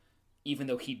of, even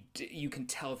though you can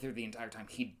tell through the entire time,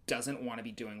 he doesn't want to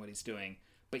be doing what he's doing,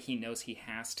 but he knows he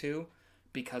has to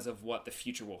because of what the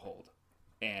future will hold.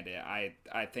 And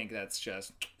I think that's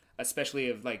just, especially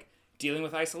of, like, dealing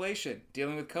with isolation,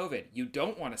 dealing with COVID. You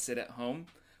don't want to sit at home,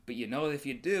 but you know if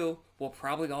you do, we'll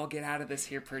probably all get out of this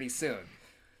here pretty soon.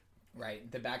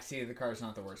 Right. The backseat of the car is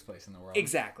not the worst place in the world.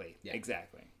 Exactly. Yeah.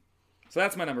 Exactly. So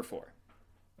that's my number 4.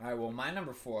 All right. Well, my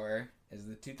number 4 is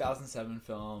the 2007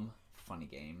 film Funny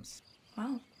Games.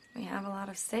 Well, we have a lot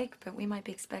of steak, but we might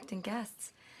be expecting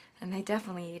guests. And they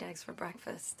definitely eat eggs for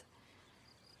breakfast.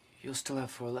 You'll still have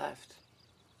 4 left.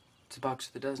 It's a box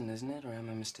to the dozen, isn't it? Or am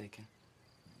I mistaken?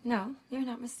 No, you're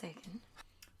not mistaken.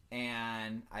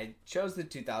 And I chose the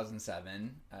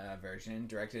 2007 version,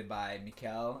 directed by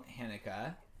Michael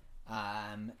Haneke,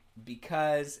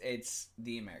 because it's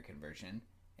the American version.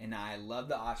 And I love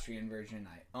the Austrian version.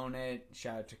 I own it.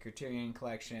 Shout out to Criterion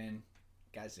Collection.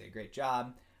 Guys did a great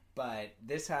job. But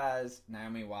this has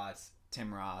Naomi Watts,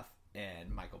 Tim Roth,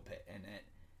 and Michael Pitt in it.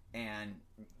 And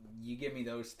you give me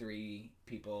those three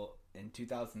people in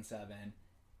 2007,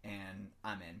 and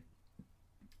I'm in.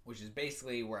 Which is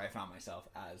basically where I found myself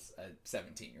as a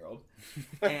 17-year-old.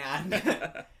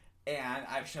 And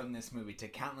I've shown this movie to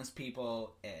countless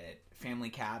people at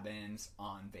family cabins,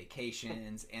 on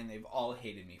vacations, and they've all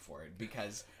hated me for it.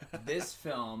 Because this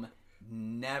film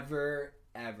never,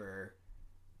 ever...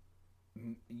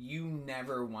 You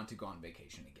never want to go on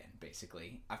vacation again,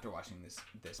 basically, after watching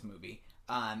this movie.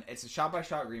 It's a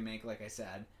shot-by-shot remake, like I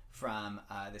said, from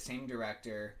the same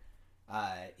director.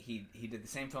 He did the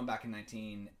same film back in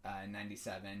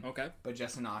 1997. Okay. But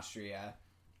just in Austria.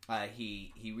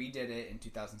 He redid it in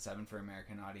 2007 for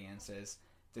American audiences.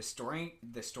 The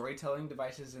storytelling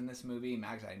devices in this movie,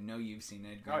 Max, I know you've seen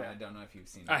it. Grant, I don't know if you've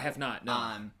seen it. I have not,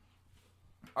 no.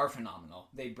 Are phenomenal.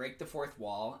 They break the fourth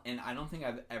wall, and I don't think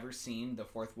I've ever seen the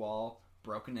fourth wall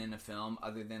broken in a film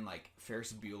other than like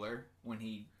Ferris Bueller when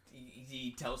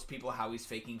he tells people how he's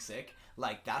faking sick.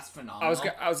 Like, that's phenomenal.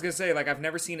 I was gonna say, like, I've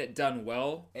never seen it done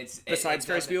well. Besides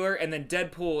Ferris Bueller, and then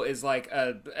Deadpool is like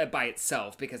a by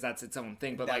itself because that's its own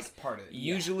thing. But that's like part of it.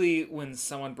 Usually when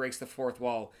someone breaks the fourth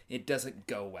wall, it doesn't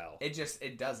go well.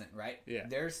 It doesn't, right? Yeah.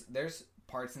 There's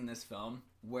parts in this film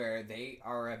where they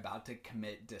are about to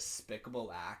commit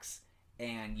despicable acts,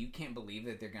 and you can't believe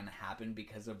that they're going to happen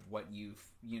because of what you've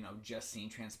just seen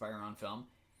transpire on film,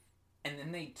 and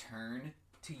then they turn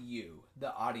to you,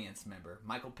 the audience member,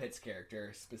 Michael Pitt's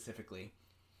character specifically,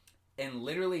 and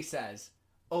literally says,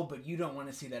 "Oh, but you don't want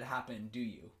to see that happen, do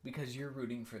you? Because you're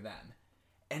rooting for them."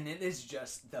 And it is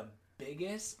just the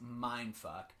biggest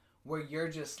mindfuck where you're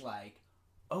just like,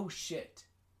 "Oh shit,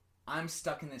 I'm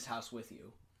stuck in this house with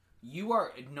you. You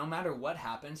are, no matter what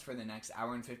happens for the next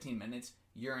hour and 15 minutes,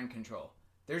 you're in control."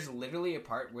 There's literally a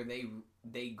part where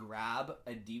they grab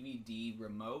a DVD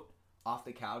remote off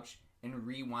the couch and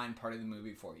rewind part of the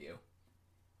movie for you.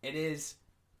 It is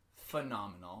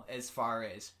phenomenal as far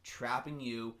as trapping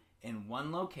you in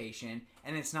one location,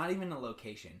 and it's not even a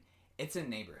location. It's a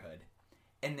neighborhood.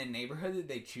 And the neighborhood that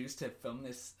they choose to film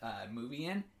this movie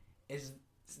in is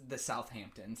the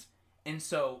Southamptons. And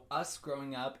so us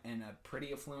growing up in a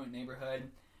pretty affluent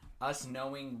neighborhood, us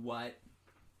knowing what,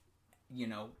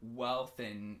 wealth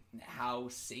and how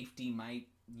safety might,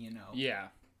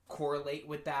 correlate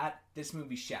with that, this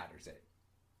movie shatters it.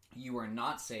 You are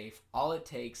not safe. All it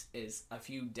takes is a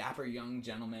few dapper young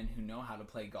gentlemen who know how to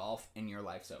play golf, and your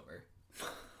life's over.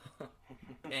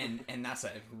 and that's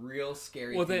a real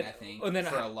scary thing, I think,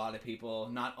 for a lot of people,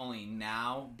 not only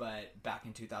now, but back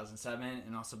in 2007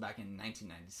 and also back in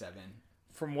 1997.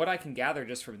 From what I can gather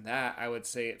just from that, I would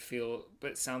say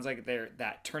but it sounds like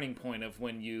that turning point of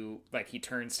when he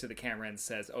turns to the camera and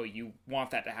says, "Oh, you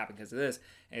want that to happen because of this,"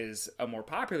 is a more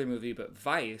popular movie, but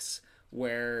Vice,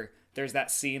 where there's that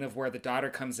scene of where the daughter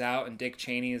comes out and Dick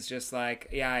Cheney is just like,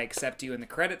 "Yeah, I accept you," and the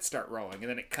credits start rolling, and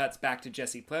then it cuts back to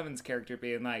Jesse Plemons' character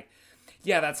being like,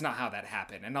 "Yeah, that's not how that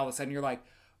happened," and all of a sudden you're like,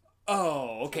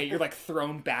 "Oh, okay," you're like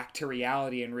thrown back to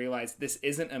reality and realize this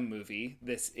isn't a movie,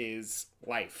 this is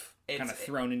life. Kind of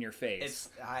thrown in your face. It's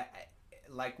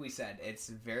like we said, it's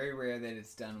very rare that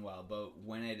it's done well, but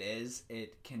when it is,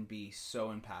 it can be so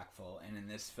impactful. And in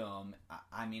this film,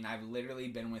 I mean, I've literally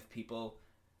been with people,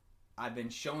 I've been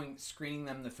screening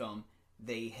them the film,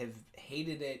 they have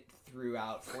hated it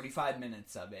throughout 45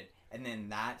 minutes of it, and then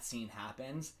that scene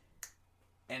happens,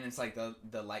 and it's like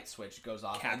the light switch goes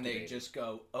off, and they just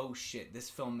go, "Oh shit,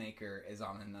 this filmmaker is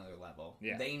on another level."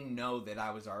 Yeah. They know that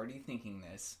I was already thinking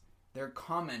this. They're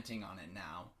commenting on it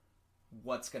now.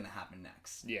 What's going to happen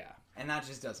next? Yeah. And that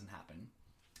just doesn't happen.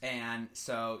 And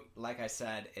so, like I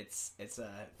said, it's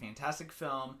a fantastic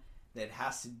film that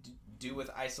has to do with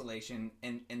isolation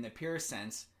in the purest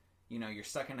sense. You're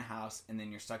stuck in a house, and then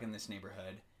you're stuck in this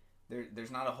neighborhood.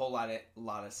 There's not a whole lot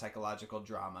of psychological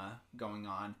drama going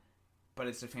on, but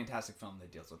it's a fantastic film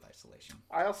that deals with isolation.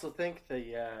 I also think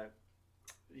the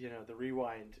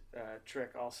rewind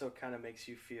trick also kind of makes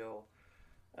you feel,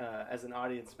 as an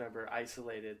audience member,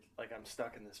 isolated, like I'm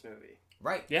stuck in this movie.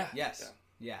 Right. Yeah. Yes.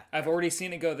 Yeah. I've already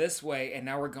seen it go this way, and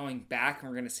now we're going back, and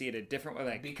we're going to see it a different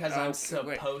way. Because I'm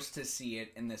supposed to see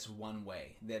it in this one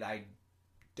way that I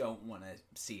don't want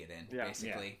to see it in,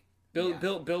 basically. Yeah.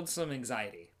 Build some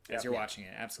anxiety as you're watching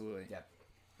it. Absolutely. Yep.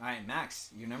 All right,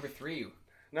 Max, you're number 3.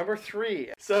 Number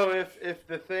 3. So if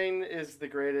The Thing is the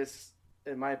greatest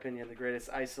in my opinion, the greatest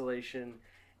isolation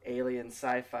alien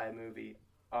sci-fi movie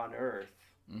on Earth,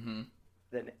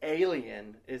 then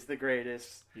Alien is the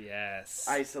greatest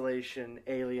isolation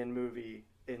alien movie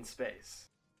in space.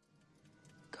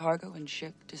 Cargo and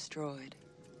ship destroyed.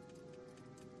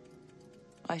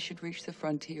 I should reach the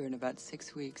frontier in about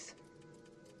 6 weeks.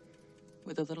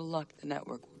 With a little luck, the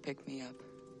network will pick me up.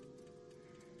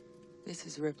 This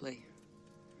is Ripley,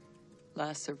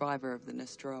 last survivor of the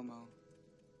Nostromo.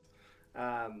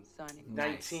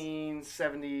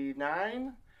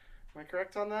 1979? Am I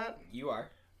correct on that? You are.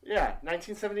 Yeah,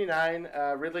 1979,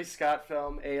 Ridley Scott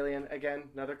film, Alien. Again,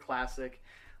 another classic.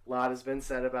 A lot has been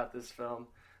said about this film.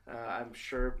 I'm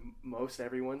sure most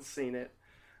everyone's seen it.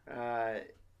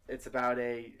 It's about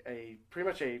pretty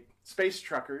much a space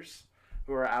truckers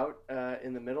who are out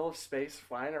in the middle of space,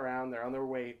 flying around. They're on their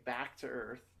way back to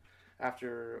Earth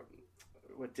after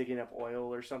digging up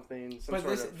oil or something.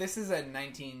 This is a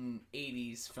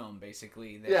 1980s film,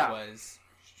 basically, that was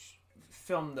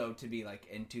filmed, though, to be like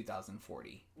in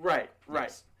 2040. Right.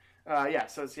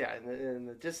 So it's in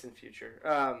the distant future.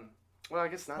 Well, I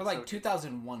guess not. Or like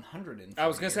 2140. I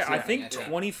was gonna say, I think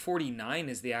 2049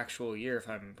 is the actual year, if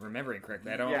I'm remembering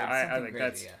correctly. I don't. I think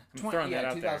that's. I'm throwing that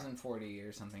out 2040 there.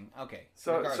 Or something. Okay.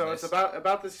 So it's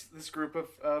about this group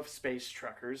of space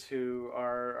truckers who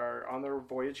are on their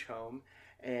voyage home,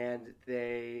 and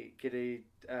they get a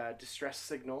distress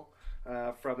signal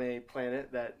from a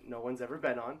planet that no one's ever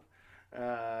been on,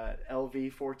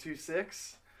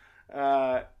 LV-426,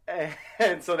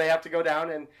 and so they have to go down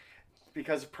and.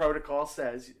 Because protocol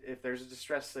says if there's a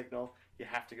distress signal, you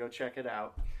have to go check it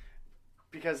out.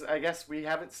 Because I guess we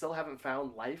still haven't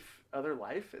found other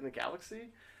life in the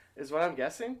galaxy, is what I'm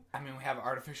guessing. I mean, we have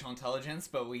artificial intelligence,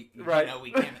 but we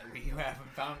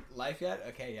haven't found life yet.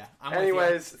 Okay, yeah.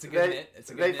 Anyways,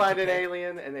 they find an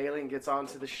alien, and the alien gets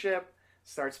onto the ship,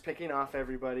 starts picking off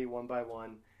everybody one by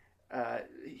one.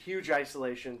 Huge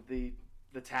isolation. The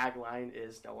tagline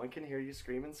is "No one can hear you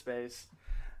scream in space."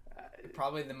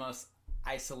 Probably the most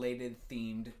isolated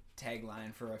themed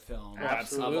tagline for a film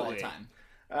of all time.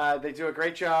 They do a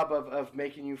great job of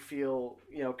making you feel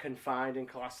confined and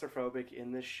claustrophobic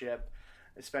in this ship,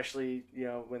 especially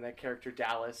when that character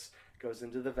Dallas goes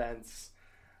into the vents.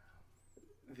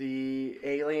 The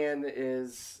alien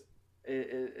it's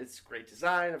great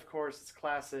design, of course. It's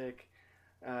classic,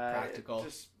 practical,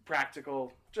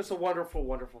 just a wonderful,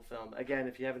 wonderful film. Again,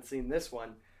 if you haven't seen this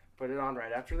one, put it on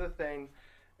right after The Thing.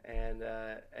 And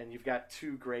you've got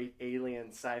two great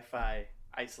alien sci-fi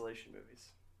isolation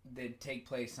movies. They take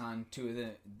place on two of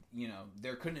the,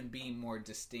 there couldn't be more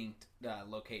distinct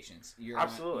locations.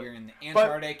 Absolutely. You're in the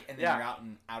Antarctic, and then you're out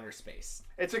in outer space.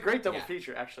 It's a great double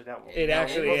feature, actually. It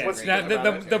actually is.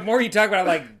 The more you talk about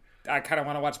it, I kind of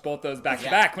want to watch both those back to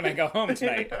back when I go home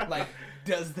tonight.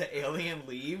 Does the alien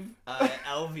leave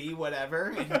LV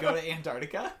whatever and go to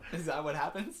Antarctica? Is that what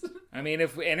happens? I mean,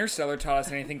 if Interstellar taught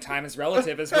us anything, time is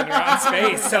relative as when you're out in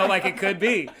space. So, it could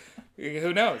be.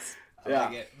 Who knows?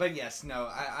 But yes,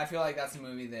 no, I feel like that's a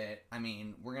movie that,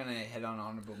 we're going to hit on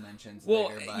honorable mentions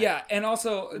later. But and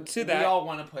also to that... We all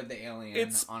want to put the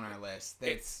alien on our list.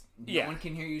 No one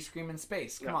can hear you scream in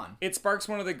space. Come on. It sparks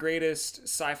one of the greatest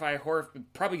sci-fi horror...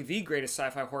 Probably the greatest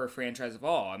sci-fi horror franchise of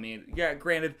all.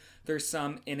 Granted, there's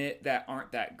some in it that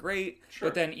aren't that great. Sure.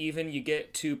 But then even you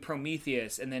get to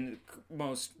Prometheus, and then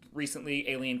most recently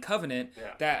Alien Covenant,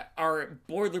 that are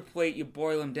boilerplate, you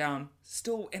boil them down,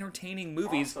 still entertaining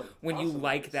movies when you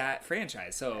like that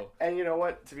franchise. So, and you know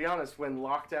what? To be honest, when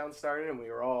lockdown started and we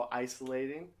were all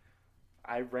isolating,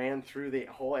 I ran through the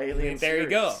whole Alien series. There you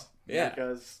go. Yeah.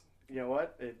 Because, you know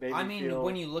what? It made me feel...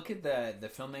 when you look at the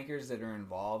filmmakers that are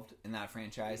involved in that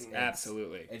franchise,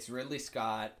 absolutely. It's Ridley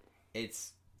Scott,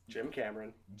 it's... Jim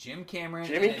Cameron. Jim Cameron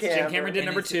did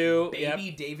number 2. Baby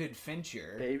David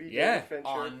Fincher. David Fincher.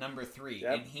 On number 3.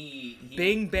 Yep. And he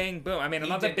Bing, bang, boom. I'm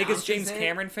not the biggest James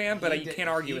Cameron fan, but you can't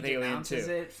argue with Alien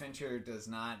 2. Fincher does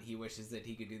not. He wishes that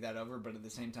he could do that over, but at the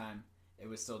same time, it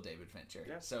was still David Fincher.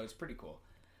 Yeah. So it's pretty cool.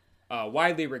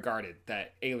 Widely regarded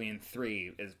that Alien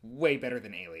 3 is way better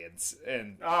than Aliens,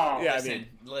 and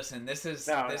listen, this is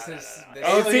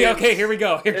okay, here we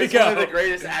go. It's one of the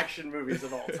greatest action movies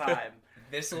of all time.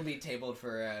 This will be tabled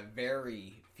for a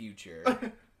very future.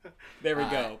 There we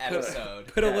go. Episode.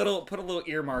 Put a little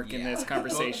earmark in this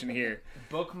conversation here.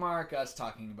 Bookmark us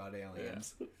talking about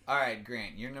aliens. Yeah. All right,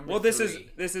 Grant, you're number 3. Well, this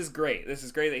is great. This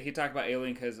is great that he talked about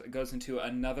Alien because it goes into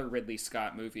another Ridley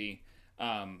Scott movie,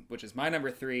 which is my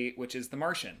number 3, which is The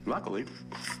Martian. Luckily,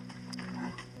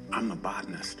 I'm a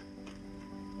botanist.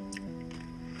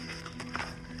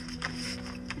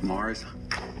 Mars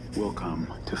will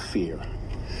come to fear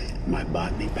my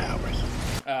botany powers.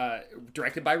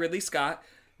 directed by Ridley Scott,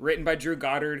 written by Drew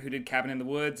Goddard, who did Cabin in the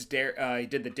Woods. He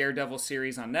did the Daredevil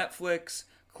series on Netflix,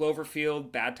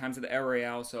 Cloverfield, Bad Times at the El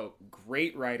Royale. So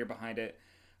great writer behind it.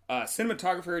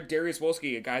 Cinematographer Darius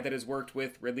Wolski, a guy that has worked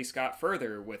with Ridley Scott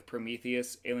further with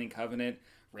Prometheus, Alien Covenant,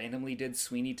 randomly did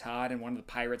Sweeney Todd in one of the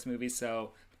Pirates movies.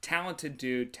 So talented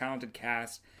dude, talented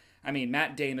cast. I mean,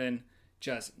 Matt Damon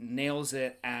just nails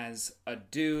it as a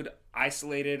dude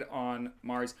isolated on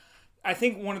Mars. I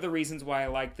think one of the reasons why I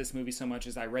like this movie so much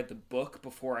is I read the book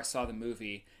before I saw the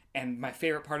movie. And my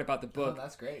favorite part about the book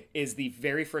that's great. is the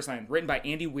very first line, written by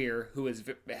Andy Weir, who is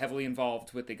heavily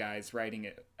involved with the guys writing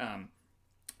it.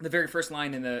 The very first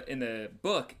line in the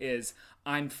book is,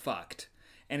 "I'm fucked."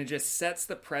 And it just sets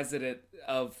the precedent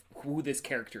of who this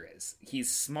character is. He's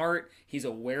smart. He's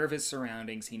aware of his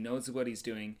surroundings. He knows what he's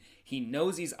doing. He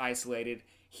knows he's isolated.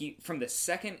 From the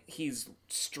second he's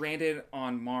stranded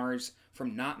on Mars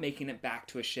from not making it back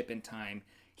to a ship in time,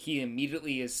 he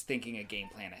immediately is thinking a game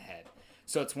plan ahead.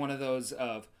 So it's one of those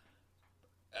of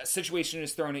a situation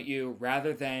is thrown at you,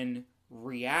 rather than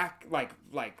react, like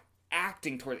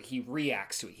acting toward it, he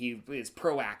reacts to it. He is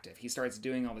proactive. He starts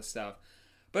doing all this stuff.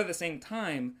 But at the same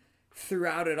time,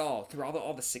 throughout it all, through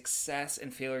all the success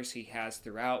and failures he has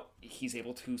throughout, he's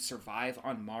able to survive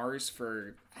on Mars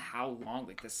for how long?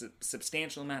 Like this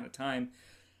substantial amount of time.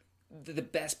 The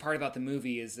best part about the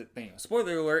movie is that,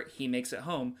 spoiler alert, he makes it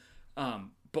home.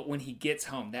 But when he gets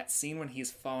home, that scene when he's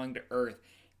falling to Earth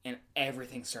and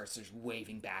everything starts just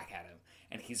waving back at him,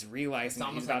 and he's realizing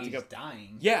he's about to go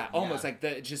dying. Yeah, almost like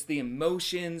the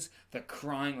emotions, the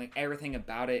crying, like everything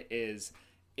about it is.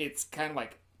 It's kind of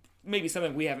like maybe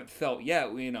something we haven't felt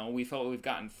yet. We felt we've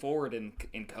gotten forward in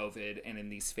COVID and in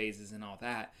these phases and all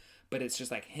that. But it's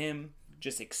just like him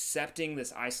just accepting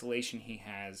this isolation he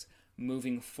has,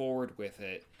 moving forward with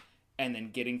it, and then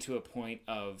getting to a point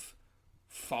of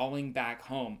falling back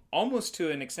home, almost to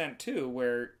an extent too,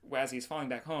 where as he's falling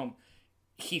back home,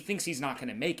 he thinks he's not going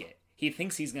to make it. He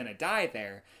thinks he's going to die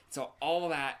there. So all of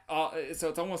that, so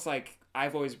it's almost like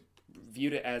I've always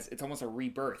viewed it as it's almost a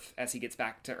rebirth as he gets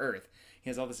back to Earth. He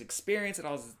has all this experience and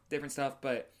all this different stuff,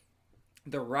 but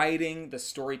the writing, the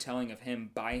storytelling of him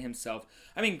by himself.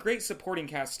 I mean, great supporting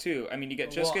cast too. I mean, you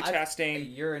get Jessica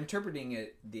Chastain. You're interpreting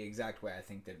it the exact way I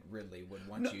think that Ridley would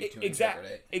want you to interpret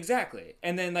it. Exactly.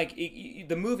 And then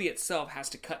the movie itself has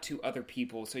to cut to other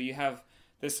people. So you have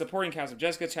the supporting cast of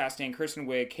Jessica Chastain, Kristen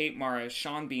Wiig, Kate Mara,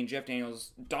 Sean Bean, Jeff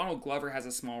Daniels, Donald Glover has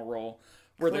a small role.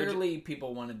 Clearly,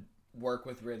 people want to work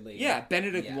with Ridley. Yeah,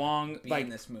 Benedict Wong. In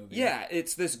this movie. Yeah,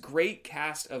 it's this great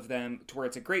cast of them to where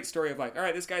it's a great story of like, all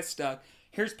right, this guy's stuck.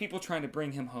 Here's people trying to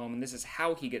bring him home, and this is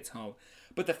how he gets home.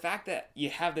 But the fact that you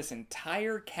have this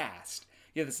entire cast,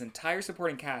 you have this entire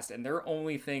supporting cast, and their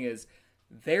only thing is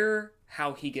they're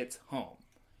how he gets home.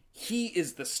 He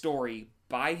is the story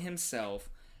by himself.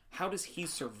 How does he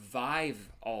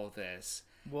survive all of this?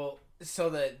 Well, so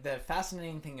the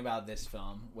fascinating thing about this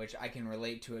film, which I can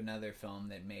relate to another film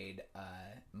that made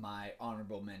my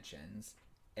honorable mentions,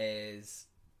 is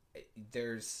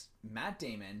there's Matt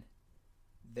Damon,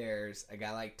 there's a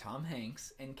guy like Tom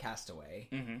Hanks in Castaway,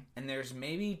 and there's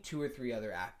maybe 2 or 3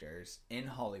 other actors in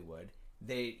Hollywood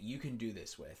that you can do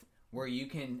this with, where you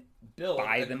can build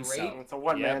it's a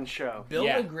one-man show. Build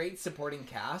a great supporting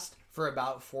cast for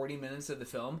about 40 minutes of the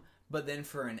film, but then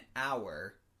for an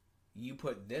hour, you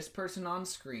put this person on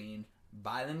screen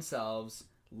by themselves,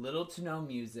 little to no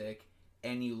music,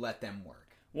 and you let them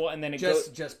work. Well, and then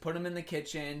just put them in the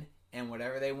kitchen, and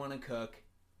whatever they want to cook,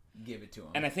 give it to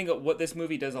them. And I think what this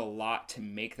movie does a lot to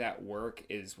make that work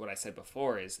is what I said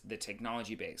before, is the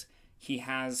technology base. He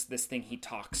has this thing he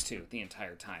talks to the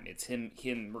entire time. It's him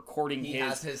recording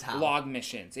his log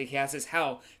missions. He has his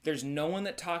HAL. There's no one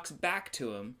that talks back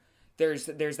to him. There's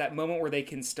that moment where they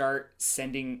can start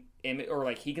sending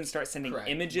he can start sending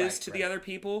images to the other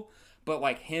people, but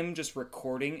like him just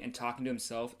recording and talking to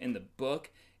himself in the book,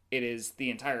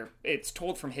 it's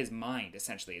told from his mind,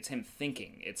 essentially. It's him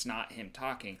thinking. It's not him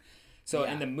talking. So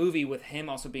in the movie, with him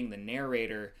also being the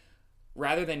narrator,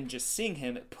 rather than just seeing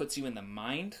him, it puts you in the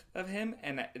mind of him.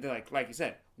 And like you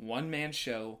said, one-man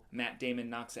show, Matt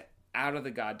Damon knocks it out of the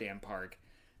goddamn park.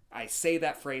 I say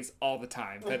that phrase all the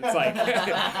time, but it's like,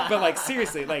 but like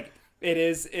seriously, like it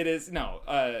is.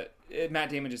 Matt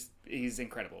Damon he's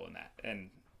incredible in that,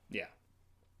 and yeah.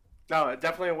 No,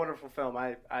 definitely a wonderful film.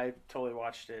 I totally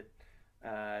watched it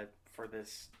for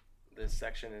this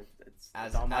section.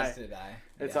 It's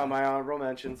on my honorable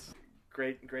mentions.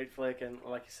 Great flick, and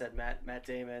like you said, Matt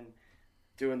Damon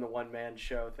doing the one-man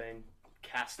show thing.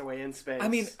 Castaway in space.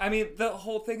 I mean, the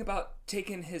whole thing about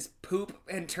taking his poop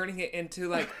and turning it into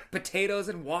like potatoes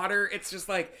and water. It's just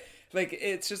like Like,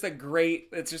 it's just a great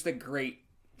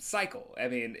cycle. I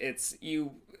mean,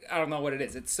 I don't know what it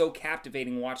is. It's so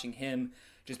captivating watching him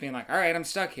just being like, all right, I'm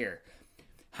stuck here.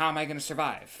 How am I going to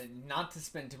survive? Not to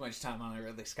spend too much time on a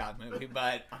Ridley Scott movie,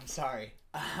 but I'm sorry.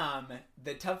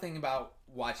 The tough thing about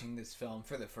watching this film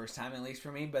for the first time, at least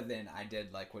for me, but then I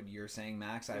did like what you're saying,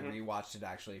 Max. I rewatched it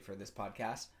actually for this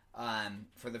podcast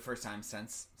for the first time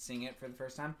since seeing it for the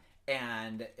first time.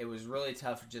 And it was really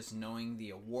tough just knowing the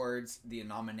awards, the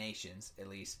nominations, at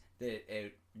least, that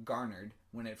it garnered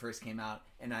when it first came out.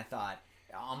 And I thought,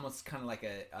 almost kind of like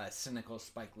a cynical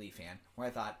Spike Lee fan, where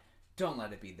I thought, don't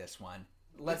let it be this one.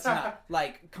 Let's not,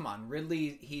 like, come on,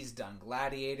 Ridley, he's done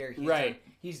Gladiator,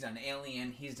 he's done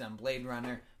Alien, he's done Blade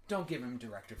Runner. Don't give him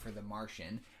director for The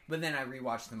Martian. But then I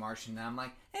rewatched The Martian, and I'm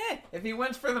like, if he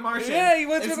went for The Martian,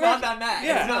 it's not that bad.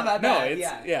 Yeah. It's not that bad.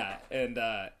 Yeah. And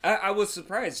I was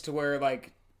surprised to where,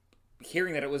 like,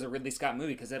 hearing that it was a Ridley Scott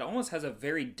movie, because it almost has a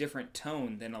very different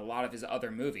tone than a lot of his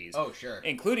other movies. Oh, sure.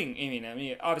 Including, I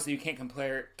mean, obviously you can't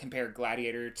compare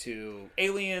Gladiator to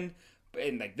Alien,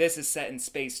 and like this is set in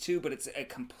space too, but it's a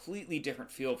completely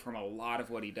different feel from a lot of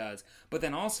what he does. But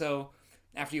then also,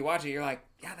 after you watch it, you're like,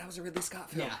 yeah, that was a Ridley Scott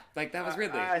film. Yeah. Like, that was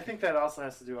Ridley. I think that also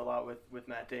has to do a lot with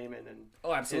Matt Damon and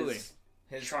absolutely.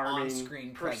 His charming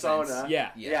on-screen persona.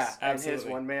 Presence. Yes, and his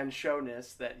one-man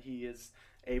showness that he is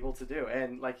able to do.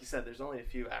 And like you said, there's only a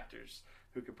few actors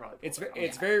who could probably pull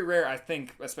It's very rare, I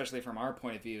think, especially from our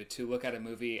point of view, to look at a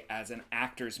movie as an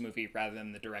actor's movie rather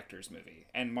than the director's movie.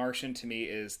 And Martian, to me,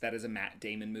 is a Matt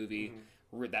Damon movie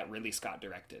that Ridley Scott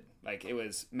directed. Like, it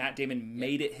was, Matt Damon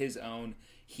made it his own.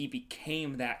 He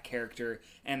became that character.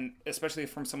 And especially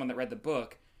from someone that read the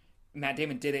book, Matt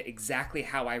Damon did it exactly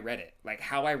how I read it. Like,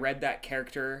 how I read that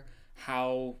character,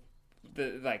 how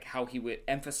he would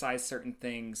emphasize certain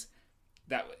things,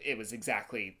 that it was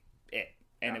exactly it.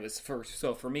 And it was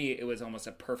for me, it was almost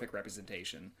a perfect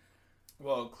representation.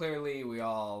 Well, clearly we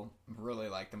all really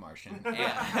like The Martian. And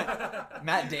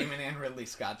Matt Damon and Ridley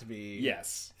Scott to be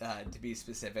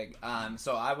specific.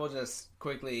 So I will just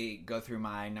quickly go through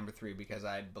my number 3, because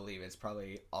I believe it's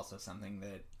probably also something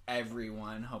that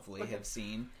everyone hopefully have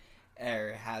seen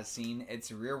or has seen.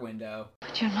 It's Rear Window.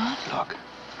 But you're not. Look,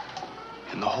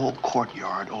 in the whole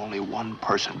courtyard, only one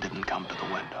person didn't come to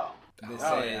the window.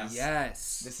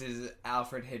 This is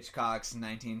Alfred Hitchcock's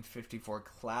 1954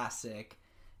 classic.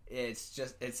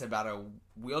 It's about a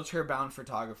wheelchair-bound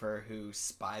photographer who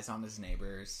spies on his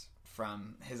neighbors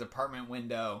from his apartment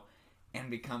window and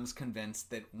becomes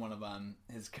convinced that one of them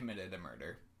has committed a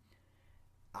murder.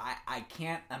 I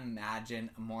can't imagine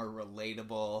a more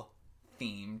relatable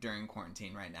theme during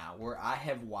quarantine right now, where I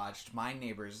have watched my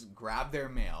neighbors grab their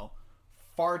mail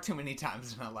far too many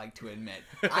times than I like to admit.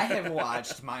 I have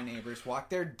watched my neighbors walk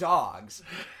their dogs,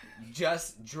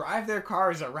 just drive their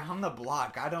cars around the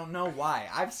block. I don't know why.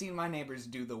 I've seen my neighbors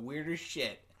do the weirdest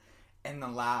shit in the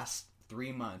last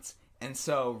 3 months. And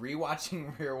so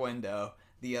rewatching Rear Window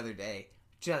the other day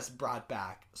just brought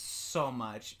back so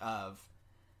much of,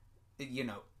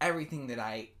 everything that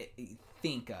I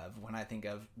think of when I think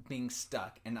of being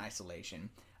stuck in isolation.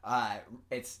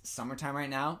 It's summertime right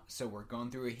now, so we're going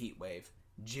through a heat wave.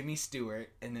 Jimmy Stewart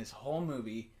in this whole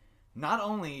movie, not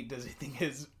only does he think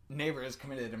his neighbor has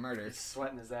committed a murder, he's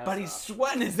sweating his ass he's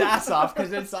sweating his ass off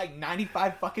because it's like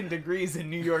 95 fucking degrees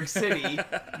in New York City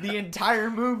the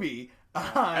entire movie.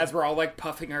 As we're all like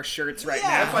puffing our shirts right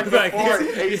now. It's like before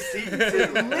AC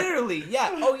too. Literally, yeah.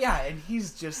 Oh yeah, and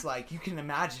he's just like, you can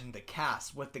imagine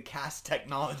what the cast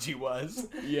technology was.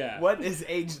 Yeah. What is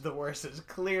aged the worst is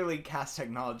clearly cast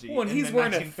technology in the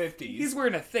 1950s. He's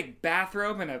wearing a thick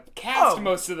bathrobe and a cast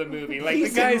most of the movie. Like,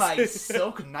 he's the guy's in like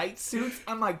silk night suits.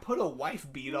 I'm like, put a wife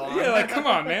beat on. Yeah, like, come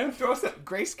on, man.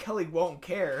 Grace Kelly won't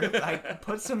care. Like,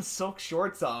 put some silk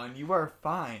shorts on. You are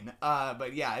fine.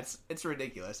 But yeah, it's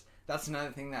ridiculous. That's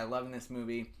another thing that I love in this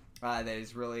movie that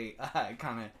is really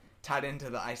kind of tied into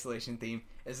the isolation theme,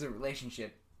 is the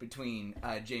relationship between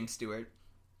James Stewart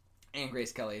and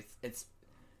Grace Kelly. It's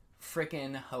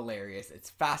freaking hilarious. It's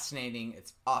fascinating.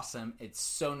 It's awesome. It's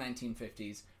so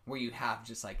 1950s, where you have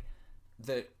just like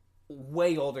the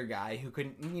way older guy who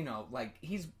couldn't,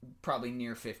 he's probably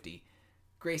near 50.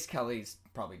 Grace Kelly's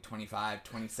probably 25,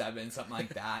 27, something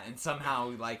like that. And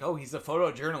somehow, he's a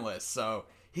photojournalist, so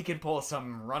he can pull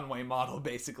some runway model,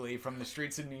 basically, from the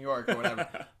streets of New York or whatever.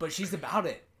 But she's about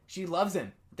it. She loves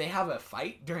him. They have a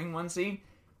fight during one scene,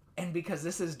 and because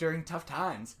this is during tough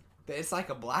times, it's like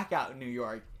a blackout in New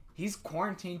York. He's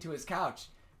quarantined to his couch.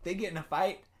 They get in a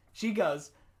fight. She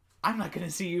goes, I'm not going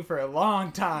to see you for a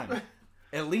long time.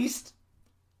 At least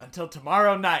until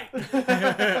tomorrow night.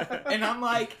 And I'm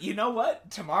like, you know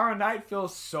what? Tomorrow night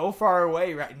feels so far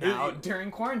away right now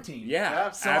during quarantine. Yeah,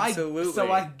 absolutely.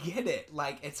 So I get it.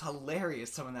 Like, it's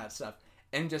hilarious, some of that stuff.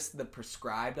 And just the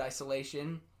prescribed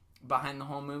isolation behind the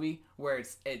whole movie, where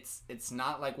it's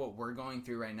not like what we're going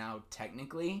through right now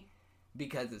technically,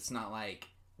 because it's not like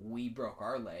we broke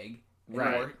our leg.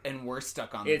 And we're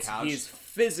stuck on the couch. He's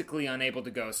physically unable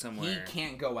to go somewhere. He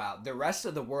can't go out. The rest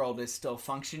of the world is still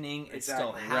functioning. It's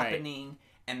still happening.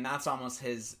 And that's almost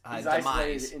his he's demise.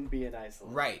 Isolated in being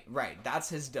isolated. Right. That's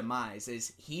his demise,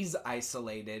 is he's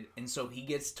isolated, and so he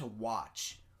gets to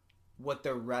watch what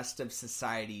the rest of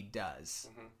society does.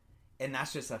 Mm-hmm. And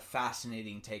that's just a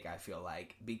fascinating take, I feel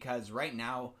like. Because right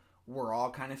now, we're all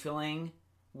kind of feeling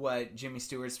what Jimmy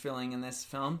Stewart's feeling in this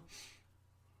film.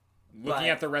 Looking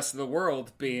at the rest of the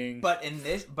world being in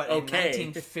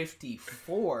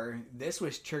 1954, this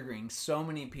was triggering so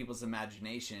many people's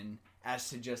imagination as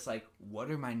to just like, what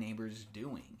are my neighbors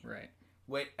doing? Right.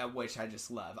 Which I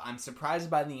just love. I'm surprised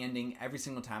by the ending every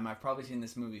single time. I've probably seen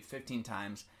this movie 15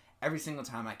 times. Every single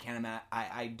time I can't imagine.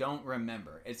 I don't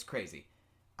remember. It's crazy.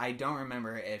 I don't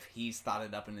remember if he's thought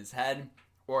it up in his head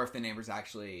or if the neighbors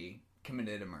actually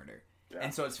committed a murder. Yeah.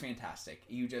 And so it's fantastic.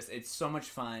 It's so much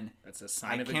fun. That's a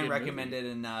sign of a good movie. I can't recommend it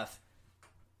enough.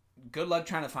 Good luck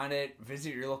trying to find it.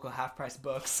 Visit your local half-price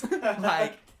books.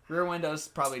 Like, Rear Window's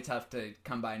probably tough to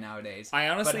come by nowadays.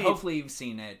 But hopefully you've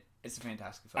seen it. It's a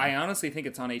fantastic film. I honestly think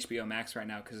it's on HBO Max right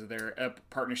now because of their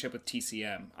partnership with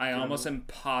TCM. I almost am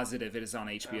positive it is on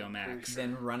HBO Max.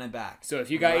 Then run it back. So if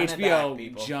you got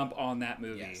HBO, jump on that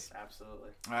movie. Yes, absolutely.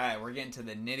 All right, we're getting to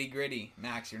the nitty-gritty.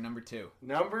 Max, you're number 2.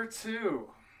 Number 2.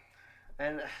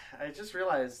 And I just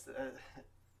realized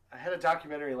I had a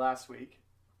documentary last week,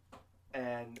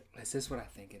 and is this what I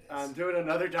think it is? I'm doing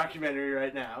another documentary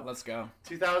right now. Let's go.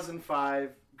 2005,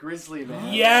 Grizzly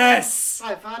Man. Yes!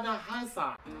 I found a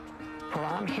Haisa. Well,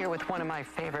 I'm here with one of my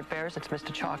favorite bears. It's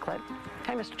Mr. Chocolate.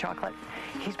 Hey, Mr. Chocolate.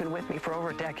 He's been with me for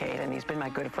over a decade, and he's been my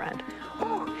good friend.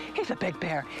 Oh, he's a big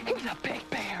bear. He's a big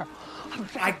bear.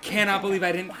 I cannot believe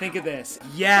I didn't think of this.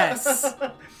 Yes!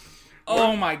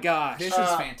 Oh my gosh. This is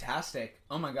fantastic.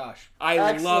 Oh my gosh.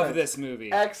 I love this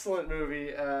movie. Excellent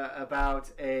movie about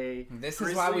a This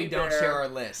is why we don't share our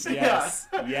list. Yes.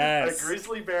 Yes. A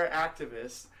grizzly bear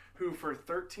activist who for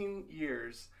 13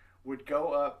 years would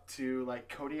go up to like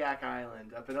Kodiak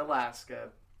Island up in Alaska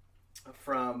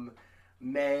from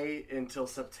May until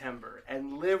September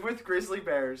and live with grizzly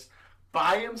bears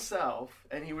by himself,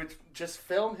 and he would just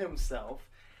film himself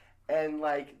and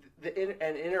like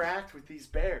and interact with these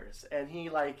bears. And he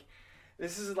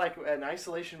this is like an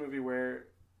isolation movie where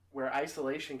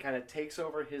isolation kind of takes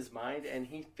over his mind and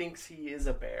he thinks he is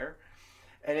a bear,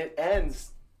 and it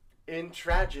ends in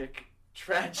tragic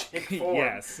form.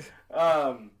 Yes.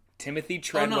 Timothy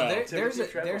Treadwell. Oh no,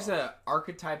 there's a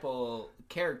archetypal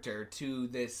character to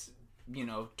this,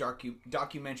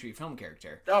 documentary film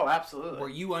character. Oh, absolutely. Where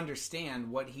you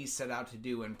understand what he set out to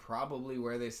do and probably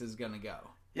where this is going to go.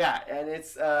 Yeah, and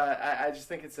it's I just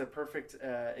think it's a perfect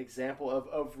example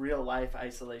of real life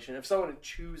isolation, of someone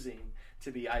choosing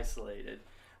to be isolated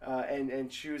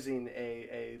and choosing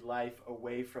a life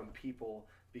away from people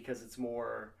because it's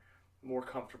more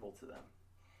comfortable to them.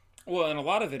 Well, and a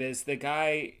lot of it is the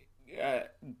guy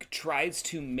tries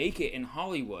to make it in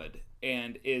Hollywood,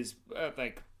 and is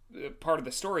part of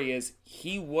the story is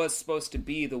he was supposed to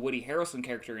be the Woody Harrelson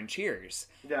character in Cheers,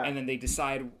 and then they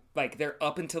decide. They're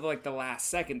up until the last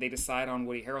second, they decide on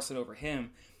Woody Harrelson over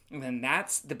him. And then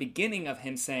that's the beginning of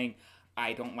him saying,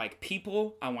 I don't like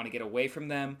people, I want to get away from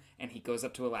them. And he goes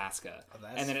up to Alaska.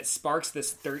 And then it sparks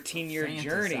this 13-year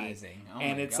journey.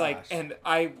 And it's and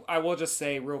I will just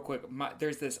say real quick,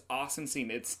 there's this awesome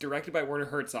scene. It's directed by Werner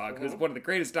Herzog, who's one of the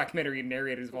greatest documentary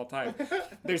narrators of all time.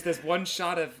 There's this one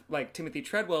shot of Timothy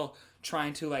Treadwell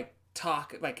trying to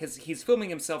talk, because he's filming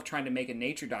himself trying to make a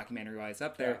nature documentary while he's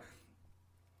up there. Yeah.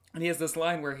 And he has this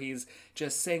line where he's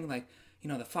just saying,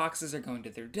 the foxes are going to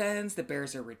their dens, the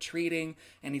bears are retreating,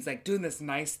 and he's, doing this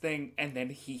nice thing, and then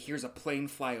he hears a plane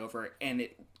fly over, and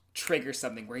it triggers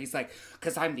something where he's like,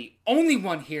 because I'm the only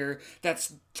one here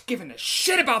that's giving a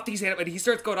shit about these animals, and he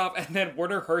starts going off, and then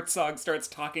Werner Herzog starts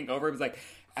talking over him. He's like,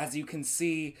 as you can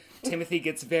see, Timothy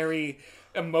gets very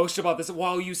emotional about this,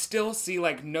 while you still see,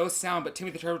 no sound, but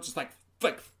Timothy Treadwell just,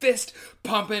 fist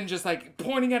pumping, just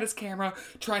pointing at his camera,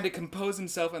 trying to compose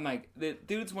himself, and the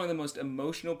dude's one of the most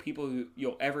emotional people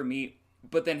you'll ever meet.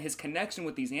 But then his connection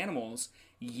with these animals,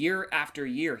 year after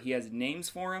year, he has names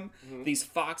for them. Mm-hmm. These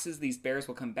foxes, these bears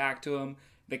will come back to him.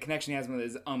 The connection he has with them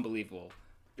is unbelievable.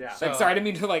 Yeah. Like, sorry, I didn't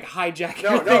mean to like hijack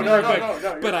No, your thing.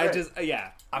 no, But I great. just,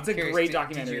 I'm it's a curious, great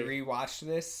documentary. Did you rewatch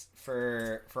this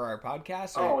for our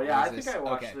podcast? Oh or yeah, was I think this- I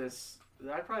watched okay. this.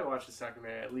 I probably watch this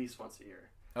documentary at least once a year.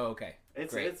 Oh, okay.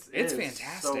 It's Great. it It's is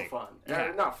fantastic. So fun.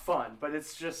 Yeah. Not fun, but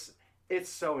it's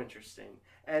so interesting.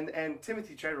 And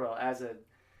Timothy Treadwell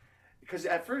because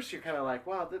at first you're kind of like,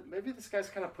 wow, maybe this guy's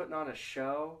kind of putting on a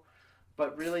show,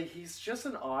 but really he's just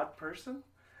an odd person,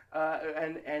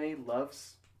 and he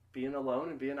loves being alone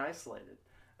and being isolated,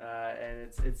 and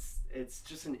it's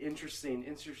just an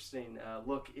interesting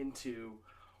look into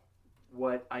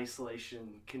what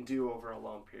isolation can do over a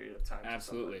long period of time.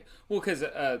 Absolutely. Well, because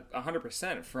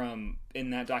 100% from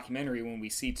in that documentary, when we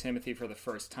see Timothy for the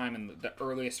first time and the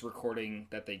earliest recording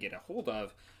that they get a hold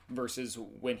of versus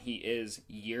when he is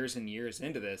years and years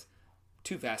into this,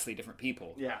 two vastly different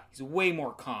people. Yeah. He's way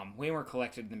more calm, way more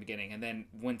collected in the beginning. And then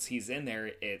once he's in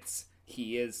there,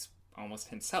 he is almost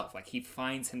himself. Like, he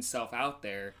finds himself out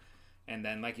there. And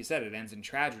then, like you said, it ends in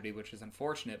tragedy, which is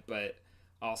unfortunate, but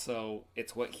also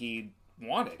it's what he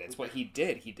wanted. It's what he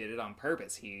did. He did it on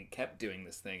purpose. He kept doing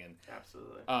this thing. And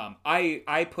absolutely.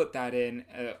 I put that in.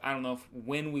 I don't know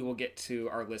when we will get to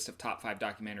our list of top 5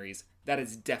 documentaries. That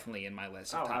is definitely in my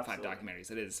list of top 5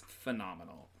 documentaries. It is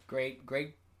phenomenal. Great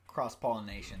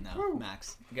cross-pollination, though,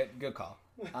 Max. Good call.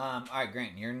 All right,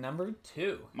 Grant, your number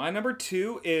 2. My number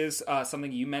 2 is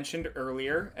something you mentioned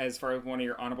earlier as far as one of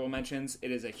your honorable mentions. It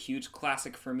is a huge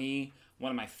classic for me. One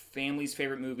of my family's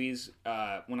favorite movies.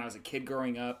 When I was a kid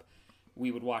growing up, we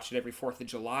would watch it every 4th of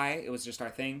July. It was just our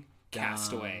thing.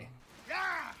 Castaway.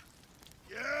 Yeah!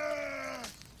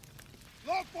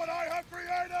 Look what I have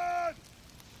created!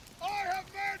 I have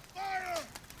made fire!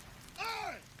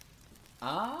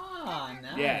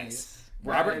 Nice. Yes.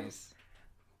 Robert. Nice.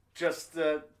 Just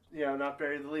not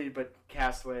bury the lead, but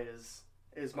Castaway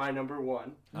is my number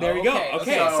 1. There you go.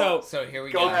 Okay, so here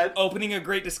we go. Ahead. Opening a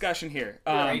great discussion here.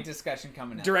 Great discussion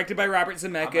coming up. Directed by Robert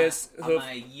Zemeckis. I'm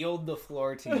gonna yield the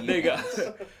floor to you. There you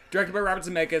go. Directed by Robert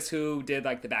Zemeckis, who did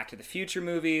like the Back to the Future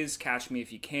movies, Catch Me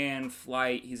If You Can,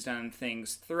 Flight. He's done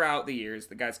things throughout the years.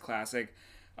 The guy's classic.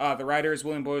 The writer is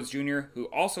William Boyes Jr., who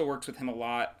also works with him a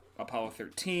lot. Apollo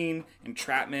 13,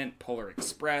 Entrapment, Polar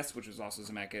Express, which was also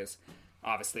Zemeckis.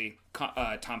 Obviously,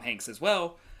 Tom Hanks as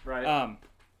well. Right.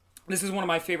 This is one of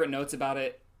my favorite notes about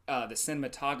it. The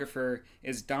cinematographer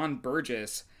is Don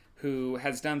Burgess, who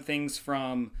has done things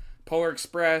from Polar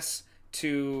Express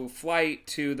to Flight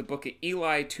to The Book of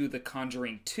Eli to The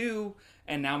Conjuring 2,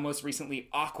 and now most recently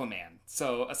Aquaman.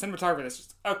 So a cinematographer that's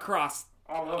just across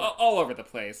all over the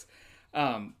place.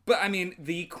 But I mean,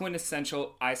 the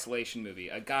quintessential isolation movie.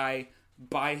 A guy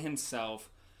by himself,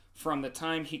 from the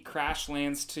time he crash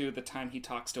lands to the time he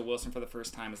talks to Wilson for the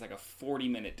first time, is like a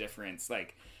 40-minute difference.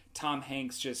 Like, Tom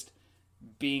Hanks just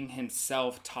being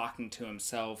himself, talking to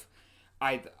himself.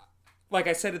 Like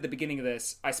I said at the beginning of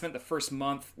this, I spent the first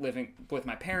month living with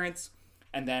my parents,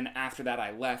 and then after that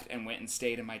I left and went and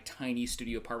stayed in my tiny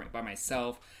studio apartment by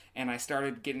myself, and I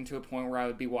started getting to a point where I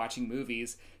would be watching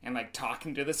movies and like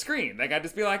talking to the screen. Like, I'd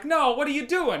just be like, "No, what are you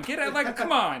doing? Get it! Like,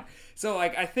 come on!" So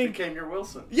like, I think became your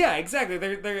Wilson. Yeah, exactly.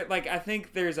 They're like, I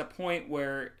think there's a point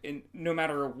where no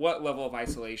matter what level of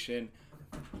isolation,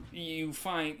 you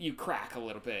crack a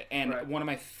little bit. And one of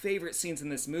my favorite scenes in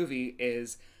this movie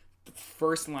is the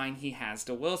first line he has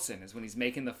to Wilson is when he's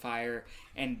making the fire,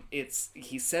 and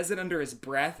he says it under his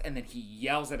breath, and then he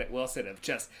yells it at Wilson of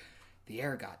just, "The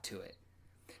air got to it.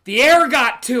 The air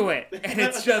got to it." And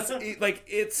it's just like,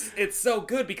 it's so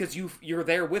good because you're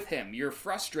there with him. You're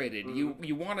frustrated. Mm-hmm.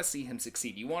 You want to see him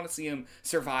succeed. You want to see him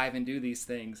survive and do these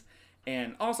things.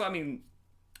 And also, I mean,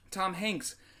 Tom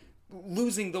Hanks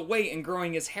losing the weight and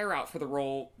growing his hair out for the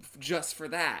role just for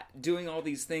that, doing all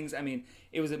these things. I mean,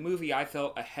 it was a movie I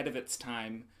felt ahead of its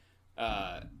time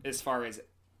as far as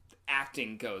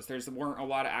acting goes. There weren't a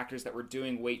lot of actors that were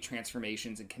doing weight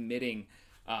transformations and committing.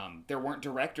 There weren't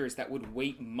directors that would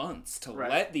wait months to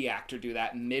let the actor do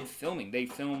that mid-filming. They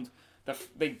filmed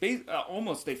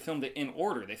they filmed it in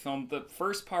order. They filmed the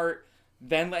first part,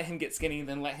 then let him get skinny,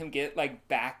 then let him get like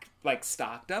back like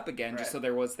stocked up again, just so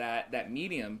there was that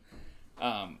medium.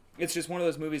 It's just one of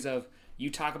those movies of, you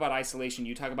talk about isolation,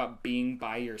 you talk about being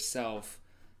by yourself.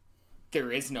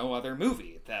 There is no other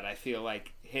movie that I feel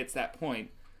like hits that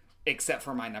point, except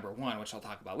for my number 1, which I'll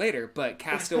talk about later. But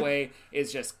Castaway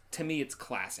is just, to me, it's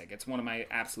classic. It's one of my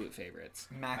absolute favorites.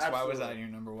 Max, why was that your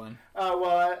number 1?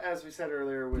 Well, as we said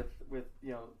earlier, with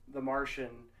The Martian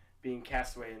being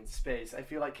Castaway in space, I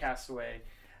feel like Castaway,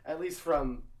 at least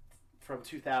from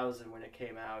 2000 when it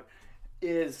came out,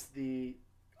 is the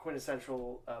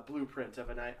quintessential blueprint of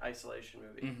an isolation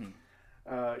movie.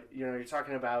 you're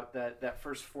talking about that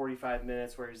first 45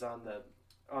 minutes where he's on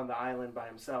the island by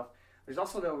himself. There's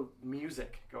also no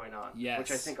music going on,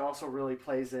 which I think also really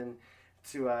plays in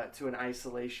to an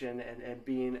isolation and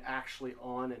being actually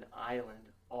on an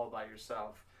island all by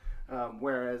yourself.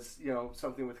 Whereas,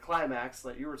 something with Climax,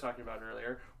 like you were talking about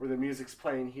earlier, where the music's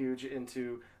playing huge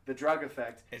into the drug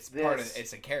effect. It's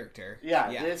a character.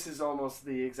 Yeah, this is almost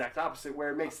the exact opposite,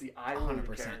 where it makes the island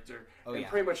a character.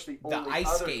 Pretty much the only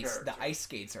other character. The ice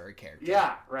skates are a character.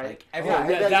 Yeah, right.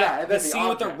 Like, the scene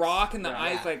with the rock and the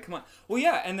ice, like, come on. Well,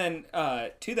 yeah, and then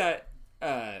to that,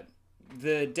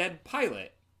 the dead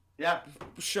pilot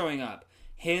showing up.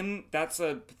 That's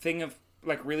a thing of,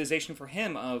 like, realization for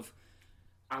him of,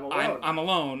 I'm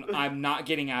alone. I'm not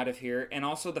getting out of here. And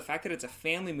also the fact that it's a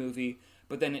family movie,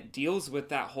 but then it deals with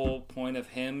that whole point of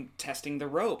him testing the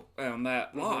rope on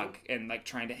that log and like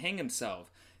trying to hang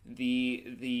himself.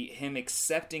 Him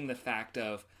accepting the fact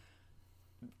of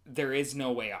there is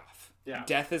no way off. Yeah.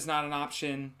 Death is not an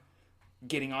option.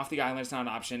 Getting off the island is not an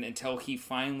option until he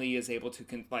finally is able to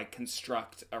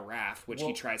construct a raft, which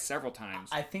he tries several times.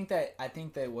 I think that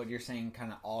what you're saying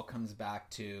kind of all comes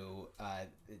back to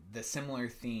the similar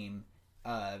theme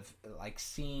of like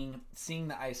seeing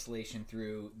the isolation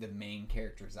through the main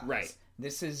character's eyes. Right.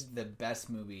 This is the best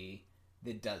movie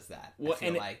that does that. Well, I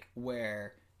feel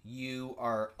where you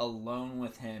are alone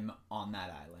with him on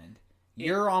that island.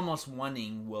 You're almost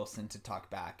wanting Wilson to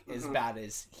talk back as bad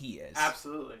as he is.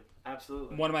 Absolutely.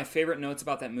 One of my favorite notes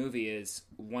about that movie is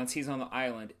once he's on the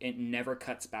island, it never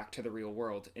cuts back to the real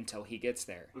world until he gets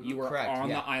there. You are on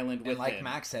the island with him. And like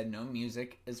Max said, no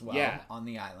music as well on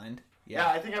the island. Yeah,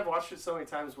 I think I've watched it so many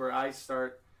times where I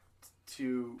start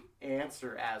to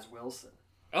answer as Wilson.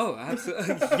 Oh,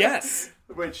 absolutely. Yes.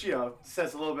 Which,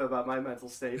 says a little bit about my mental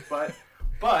state, but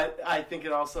I think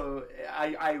it also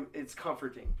it's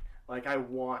comforting. Like I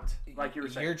want, like you were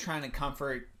saying, you're trying to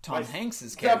comfort Tom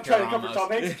Hanks's character. I'm trying to comfort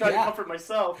Tom Hanks. I'm trying to comfort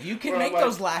myself. You can make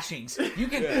those lashings. You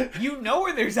can.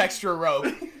 where there's extra rope.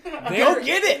 Go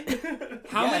get it.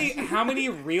 How many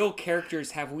real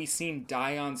characters have we seen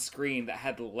die on screen that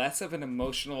had less of an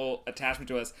emotional attachment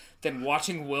to us than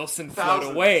watching Wilson float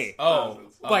away?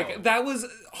 That was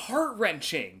heart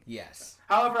wrenching. Yes.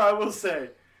 However, I will say,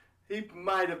 he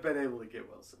might have been able to get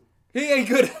Wilson. He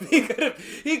could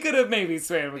have maybe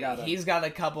swam and got him. He's got a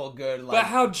couple good but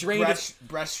how drained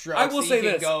breaststrokes. I will say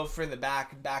this. Go for the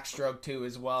backstroke too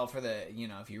as well for the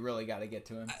if you really got to get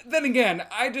to him. Then again,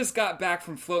 I just got back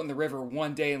from floating the river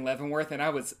one day in Leavenworth and I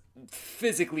was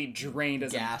physically drained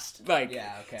as gassed.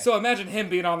 So imagine him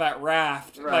being on that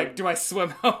raft. Right. Like, do I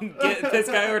swim out and get this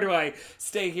guy or do I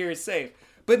stay here safe?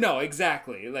 But no,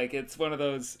 exactly. Like it's one of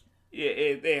those.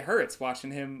 It hurts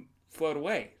watching him float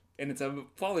away. And it's a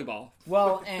volleyball.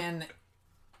 Well, and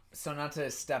so not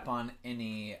to step on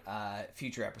any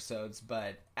future episodes,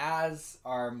 but as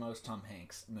are most Tom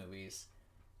Hanks movies,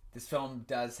 this film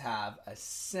does have a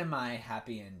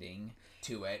semi-happy ending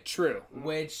to it. True.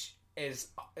 Which is,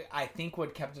 I think,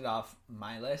 what kept it off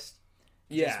my list.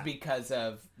 Yeah. Just because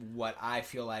of what I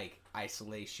feel like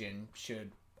isolation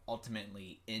should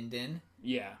ultimately end in.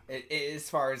 Yeah. As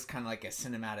far as kind of like a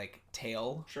cinematic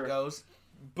tale goes.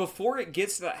 Before it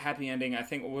gets to that happy ending, I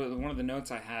think one of the notes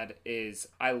I had is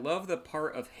I love the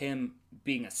part of him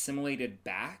being assimilated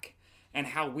back and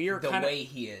how we are the way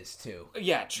he is too.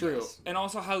 Yeah, true. Yes. And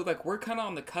also how we're kind of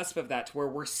on the cusp of that to where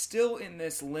we're still in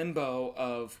this limbo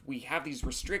of we have these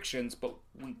restrictions, but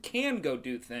we can go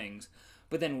do things.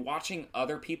 But then watching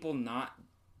other people not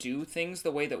do things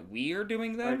the way that we are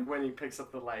doing them. Like when he picks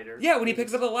up the lighter. Yeah, when he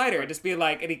picks up the lighter, just be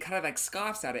like, and he kind of like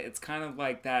scoffs at it. It's kind of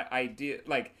like that idea,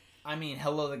 like. I mean,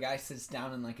 hello, the guy sits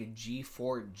down in like a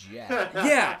G4 jet.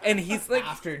 Yeah, and he's like...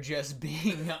 After just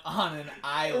being on an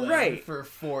island for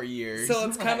 4 years. So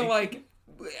it's kind of like...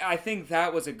 I think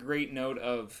that was a great note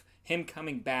of him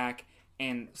coming back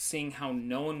and seeing how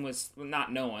no one was...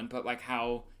 Not no one, but like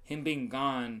how him being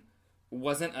gone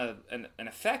wasn't an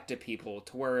effect to people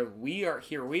to where we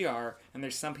are, and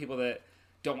there's some people that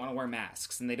don't want to wear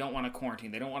masks, and they don't want to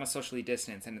quarantine, they don't want to socially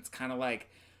distance, and it's kind of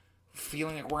like...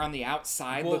 feeling like we're on the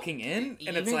outside looking in,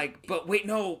 and it's like, but wait,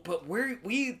 no, but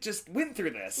we just went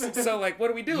through this, so like,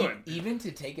 what are we doing? Even to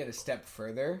take it a step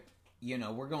further,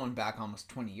 we're going back almost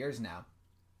 20 years now.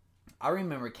 I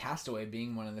remember Castaway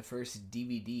being one of the first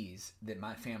DVDs that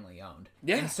my family owned.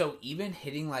 Yeah. And so even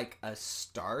hitting like a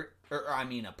start,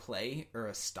 a play or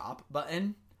a stop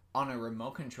button on a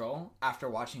remote control after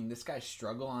watching this guy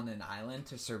struggle on an island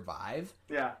to survive.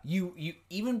 Yeah. You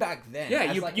even back then.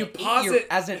 Yeah, you pause it.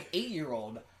 As an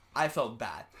 8-year-old, I felt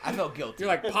bad. I felt guilty. You're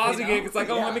like pausing it. It's like,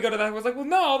 let me go to that. I was like, well,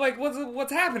 no, like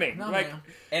what's happening? No, like, man.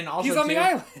 And also he's on the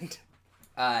island.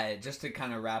 just to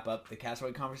kind of wrap up the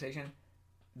Castaway conversation,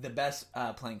 the best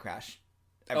plane crash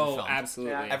ever filmed.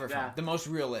 Absolutely. Ever filmed. The most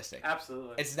realistic.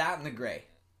 Absolutely. It's that and The Grey.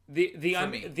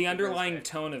 The underlying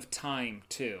tone of time,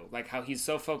 too. Like how he's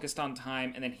so focused on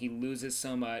time and then he loses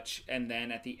so much and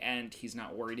then at the end he's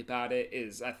not worried about it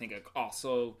is, I think,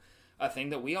 also a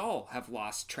thing that we all have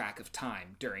lost track of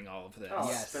time during all of this.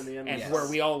 Yes. And where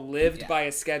we all lived by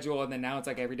a schedule and then now it's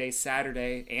like every day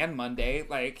Saturday and Monday.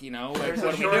 Like, you know, like what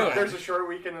are we doing? There's a short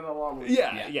weekend and a long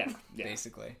weekend. Yeah.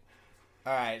 Basically.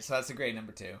 All right, so that's a great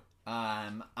number 2.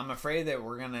 I'm afraid that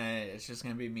it's just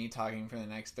gonna be me talking for the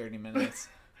next 30 minutes.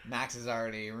 Max has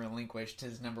already relinquished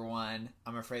his number 1.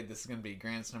 I'm afraid this is gonna be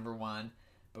Grant's number 1,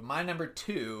 but my number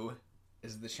 2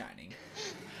 is The Shining.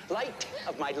 Light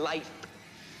of my life,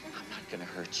 I'm not gonna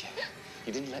hurt you.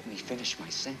 You didn't let me finish my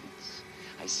sentence.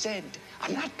 I said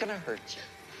I'm not gonna hurt you.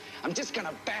 I'm just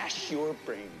gonna bash your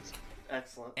brains.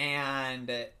 Excellent.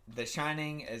 And The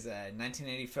Shining is a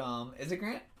 1980 film. Is it,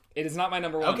 Grant? It is not my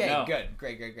number 1. Okay, no. Good.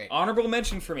 Great. Honorable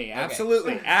mention for me.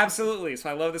 Absolutely. Okay. Absolutely. So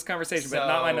I love this conversation, but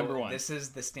not my number 1. This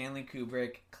is the Stanley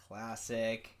Kubrick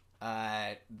classic.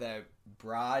 The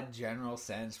broad general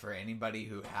sense for anybody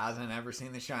who hasn't ever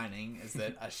seen The Shining is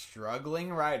that a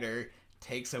struggling writer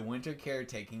takes a winter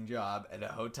caretaking job at a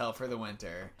hotel for the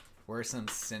winter where some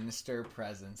sinister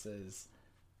presences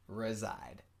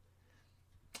reside.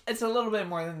 It's a little bit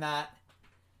more than that.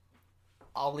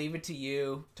 I'll leave it to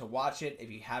you to watch it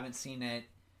if you haven't seen it.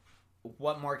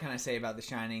 What more can I say about The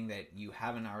Shining that you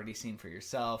haven't already seen for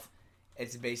yourself?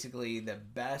 It's basically the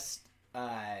best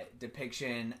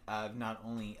depiction of not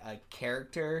only a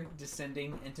character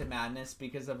descending into madness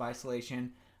because of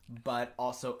isolation, but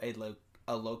also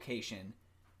a location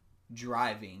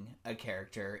driving a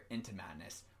character into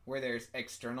madness, where there's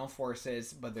external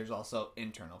forces, but there's also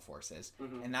internal forces.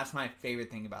 Mm-hmm. And that's my favorite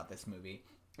thing about this movie.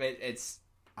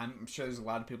 I'm sure there's a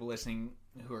lot of people listening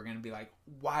who are going to be like,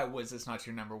 why was this not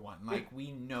your number 1? Like,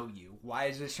 we know you. Why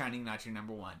is this Shining not your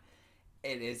number 1?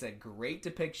 It is a great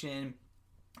depiction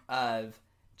of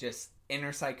just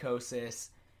inner psychosis,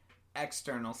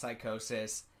 external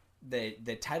psychosis.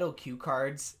 The title cue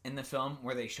cards in the film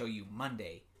where they show you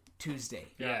Monday, Tuesday.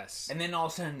 Yes. And then all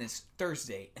of a sudden it's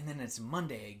Thursday, and then it's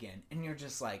Monday again. And you're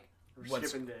just like,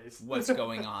 what's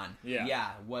going on?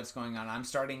 Yeah, what's going on? I'm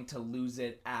starting to lose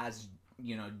it as...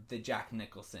 the Jack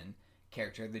Nicholson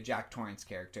character, the Jack Torrance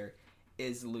character,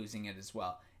 is losing it as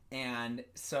well. And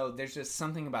so there's just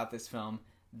something about this film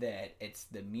that it's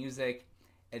the music,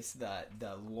 it's the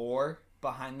lore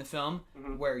behind the film,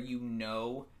 where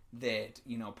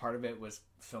that, part of it was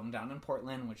filmed down in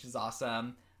Portland, which is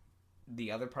awesome.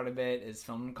 The other part of it is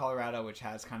filmed in Colorado, which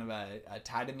has kind of a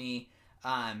tie to me.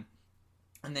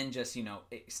 And then just,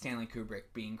 Stanley Kubrick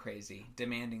being crazy,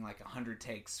 demanding like 100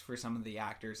 takes for some of the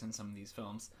actors in some of these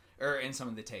films, or in some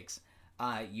of the takes.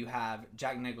 You have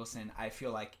Jack Nicholson, I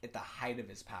feel like, at the height of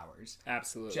his powers.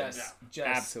 Absolutely. Just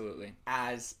absolutely.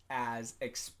 As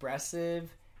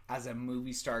expressive as a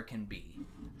movie star can be.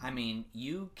 I mean,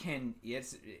 you can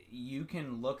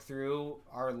look through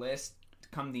our list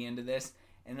come the end of this,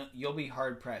 and you'll be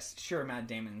hard-pressed. Sure, Matt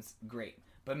Damon's great.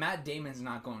 But Matt Damon's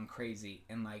not going crazy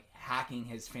and, like, hacking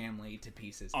his family to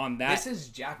pieces. On that... This is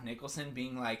Jack Nicholson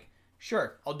being like,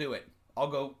 sure, I'll do it. I'll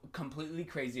go completely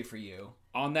crazy for you.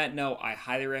 On that note, I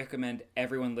highly recommend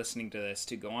everyone listening to this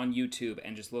to go on YouTube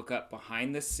and just look up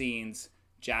behind the scenes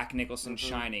Jack Nicholson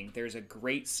Shining. There's a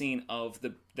great scene of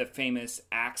the famous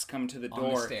axe come to the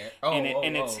door.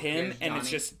 It's him, and it's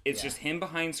just him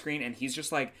behind screen, and he's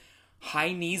just like...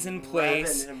 high knees in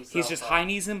place. He's just high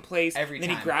knees in place. Every time.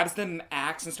 Then he grabs the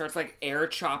axe and starts like air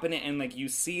chopping it, and like you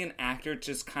see an actor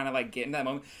just kind of like get in that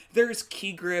moment. There's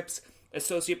key grips,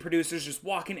 associate producers just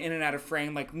walking in and out of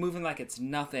frame, like moving like it's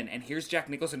nothing. And here's Jack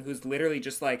Nicholson, who's literally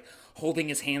just like holding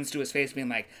his hands to his face, being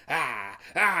like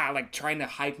like trying to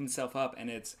hype himself up.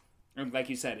 And it's like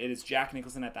you said, it is Jack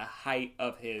Nicholson at the height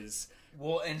of his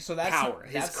power,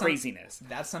 his craziness.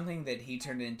 That's something that he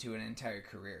turned into an entire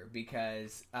career,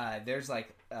 because there's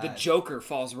like the Joker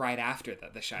falls right after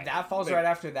the Shining. That falls right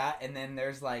after that, and then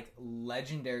there's like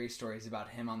legendary stories about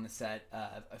him on the set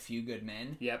of A Few Good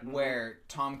Men, where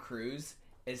Tom Cruise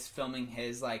is filming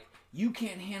his like you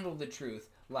can't handle the truth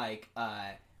like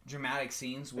dramatic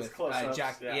scenes with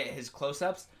Jack, his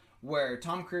close-ups, where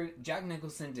Jack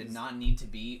Nicholson did not need to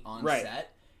be on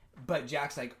set. But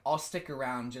Jack's like, I'll stick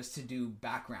around just to do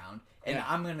background, and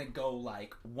I'm gonna go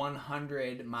like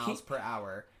 100 miles per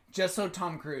hour just so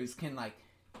Tom Cruise can like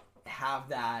have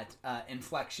that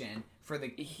inflection for the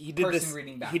person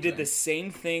reading back. He to did him. the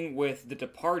same thing with The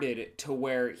Departed, to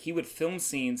where he would film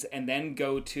scenes and then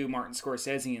go to Martin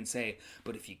Scorsese and say,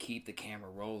 "But if you keep the camera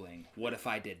rolling, what if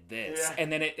I did this?" Yeah.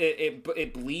 And then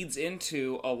it bleeds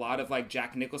into a lot of like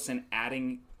Jack Nicholson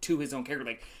adding to his own character.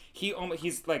 Like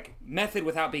he's like method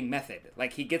without being method.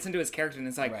 Like he gets into his character and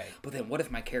it's like, but then what if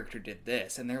my character did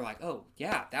this? And they're like, oh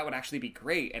yeah, that would actually be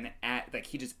great. And like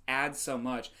he just adds so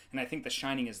much. And I think The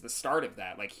Shining is the start of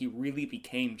that. Like he really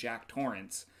became Jack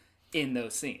Torrance in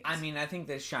those scenes. I mean, I think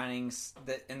The Shining's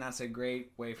and that's a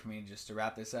great way for me just to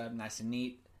wrap this up, nice and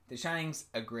neat. The Shining's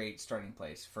a great starting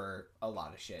place for a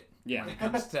lot of shit when it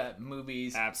comes to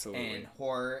movies, absolutely, and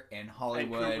horror and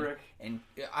Hollywood. And Kubrick. And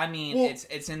I mean,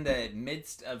 it's in the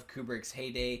midst of Kubrick's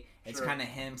heyday. It's kind of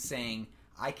him saying,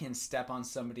 "I can step on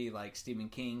somebody like Stephen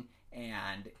King,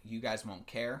 and you guys won't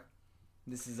care."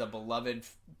 This is a beloved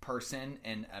person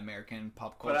in American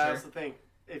pop culture. But I also think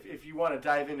if you want to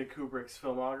dive into Kubrick's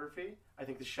filmography, I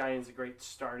think The Shining's a great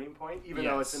starting point, even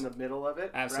though it's in the middle of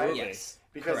it. Absolutely, right? Yes,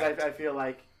 because I feel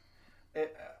like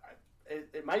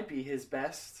it might be his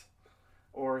best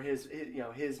or his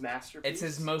masterpiece. It's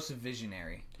his most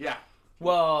visionary. Yeah.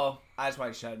 Well, Eyes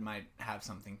Wide Shut might have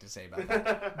something to say about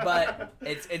that, but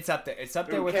it's up there. It's up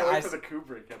there with can't wait Eyes. for the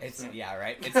Kubrick episode. It's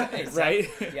right. It's right.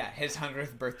 His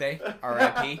 100th birthday.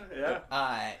 R.I.P.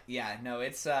 Yeah.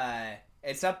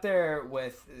 It's up there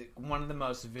with one of the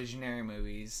most visionary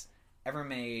movies ever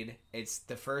made. It's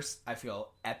the first, I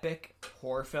feel, epic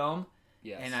horror film.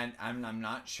 Yes. And I'm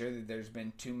not sure that there's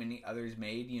been too many others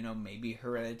made. You know, maybe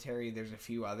Hereditary. There's a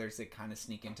few others that kind of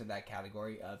sneak into that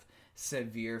category of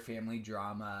severe family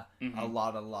drama, a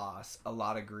lot of loss, a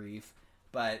lot of grief.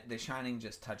 But The Shining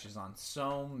just touches on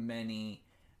so many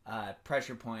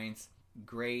pressure points.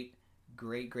 Great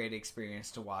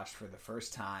experience to watch for the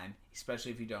first time,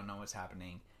 especially if you don't know what's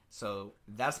happening. So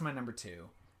that's my number 2.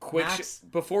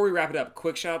 Before we wrap it up,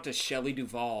 quick shout out to Shelley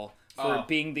Duvall for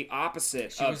being the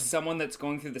opposite of someone that's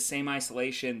going through the same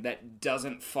isolation that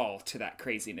doesn't fall to that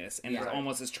craziness and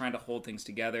almost is trying to hold things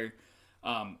together,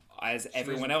 as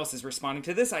everyone else is responding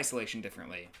to this isolation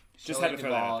differently. Just had to throw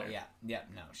that out there.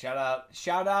 No.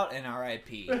 Shout out and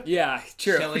R.I.P. Yeah,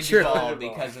 true. Shelley Duvall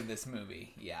because of this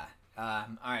movie. Yeah. All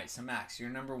right, so Max, your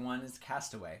number 1 is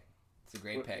Castaway. It's a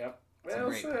great pick. Yep.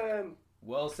 Wilson.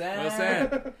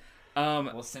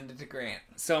 We'll send it to Grant.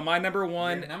 So my number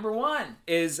 1... Your number 1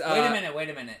 is... Wait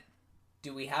a minute.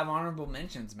 Do we have honorable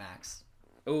mentions, Max?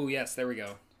 Oh, yes, there we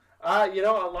go. A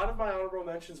lot of my honorable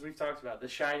mentions we've talked about. The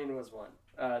Shining was one.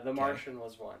 The Martian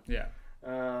was one. Yeah.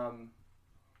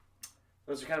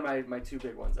 Those are kind of my 2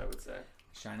 big ones, I would say.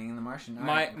 Shining and The Martian.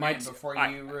 Before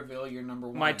you reveal your number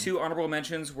 1. My 2 honorable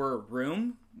mentions were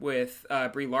Room with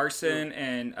Brie Larson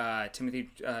and Timothy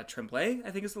Tremblay,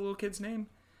 I think is the little kid's name.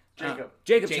 Jacob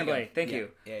Tremblay. Thank you.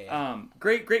 Yeah.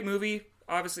 Great movie.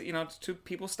 Obviously, it's 2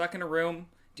 people stuck in a room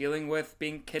dealing with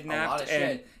being kidnapped. A lot of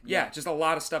and shit. Just a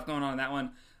lot of stuff going on in that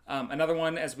one. Another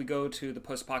one, as we go to the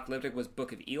post-apocalyptic, was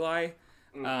Book of Eli.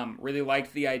 Really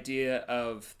liked the idea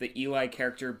of the Eli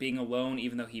character being alone,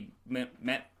 even though he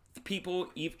met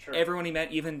people, everyone he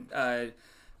met, even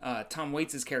Tom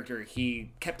Waits' character,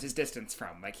 he kept his distance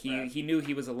from. Like he knew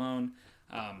he was alone.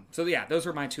 So yeah, those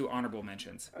were my 2 honorable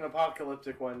mentions. An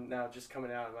apocalyptic one now just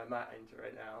coming out of my mind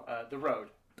right now. The Road.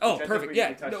 Oh, perfect.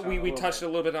 We touched a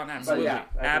little bit on absolutely. But yeah,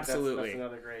 absolutely. That's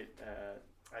another great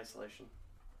isolation.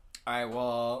 All right,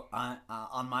 well,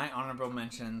 on my honorable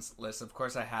mentions list, of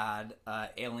course, I had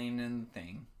Alien and The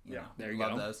Thing. There you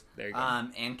love go. Those. There you go.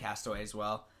 And Castaway as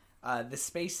well. The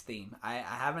space theme. I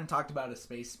haven't talked about a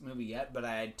space movie yet, but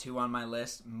I had 2 on my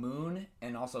list: Moon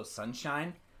and also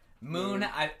Sunshine. Moon,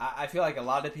 I feel like a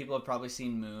lot of people have probably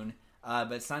seen Moon,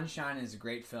 but Sunshine is a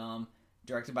great film,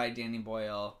 directed by Danny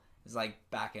Boyle. It's like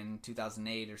back in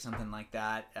 2008 or something like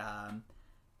that.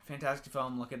 Fantastic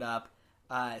film, look it up.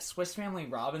 Swiss Family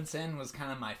Robinson was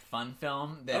kind of my fun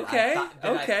film that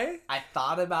I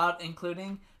thought about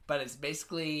including, but it's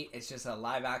just a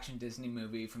live action Disney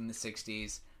movie from the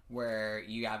 60s where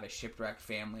you have a shipwrecked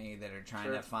family that are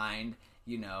trying to find,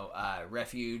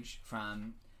 refuge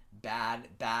from bad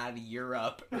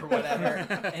Europe or whatever.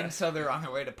 And so they're on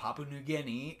their way to Papua New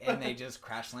Guinea and they just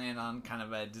crash land on kind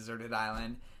of a deserted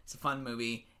island. It's a fun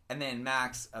movie. And then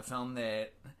Max, a film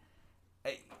that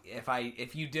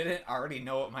if you didn't already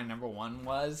know what my number 1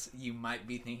 was, you might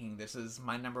be thinking this is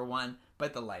my number 1,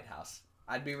 but The Lighthouse.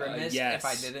 I'd be remiss if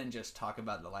I didn't just talk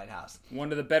about The Lighthouse.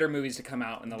 One of the better movies to come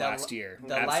out in the last year.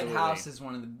 The Lighthouse is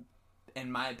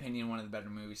in my opinion, one of the better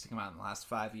movies to come out in the last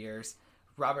 5 years.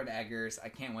 Robert Eggers. I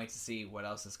can't wait to see what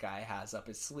else this guy has up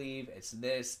his sleeve. It's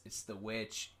this, it's The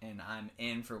Witch, and I'm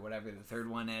in for whatever the third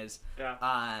one is.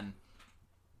 Yeah.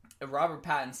 Robert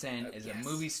Pattinson is a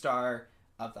movie star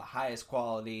of the highest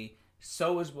quality.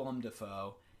 So is Willem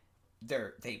Dafoe.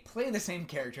 They play the same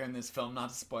character in this film, not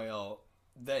to spoil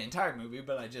the entire movie,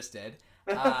 but I just did.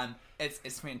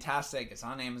 It's fantastic. It's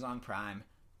on Amazon Prime.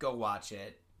 Go watch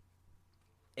it.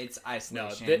 It's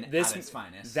isolation at its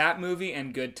finest. That movie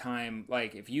and Good Time,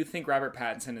 like, if you think Robert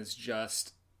Pattinson is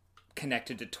just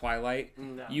connected to Twilight,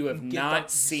 you have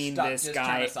not seen this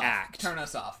guy act. Turn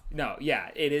us off. No,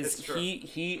 yeah, it is.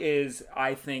 He is,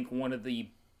 I think, one of the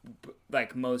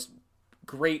most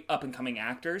great up and coming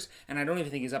actors, and I don't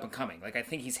even think he's up and coming. Like, I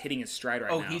think he's hitting his stride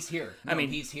right now. Oh, he's here. No, I mean,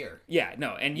 he's here. Yeah,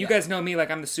 no, and you guys know me. Like,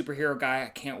 I'm the superhero guy. I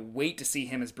can't wait to see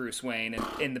him as Bruce Wayne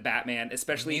in the Batman,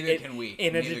 especially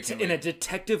in a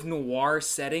detective noir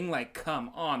setting. Like,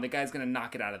 come on, the guy's gonna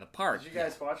knock it out of the park. Did you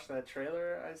guys watch that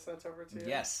trailer I sent over to you?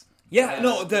 Yes. Yeah,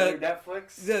 no, the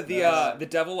Netflix, the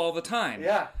Devil All the Time.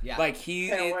 Yeah. Like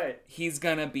he's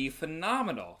gonna be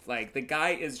phenomenal. Like, the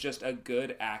guy is just a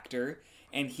good actor,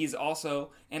 and he's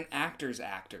also an actor's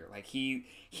actor. Like, he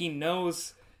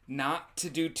knows not to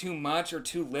do too much or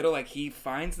too little. Like, he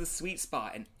finds the sweet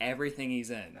spot in everything he's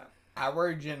in.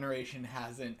 Our generation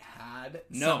hasn't had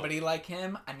somebody like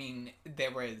him. I mean,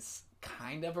 there was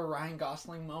kind of a Ryan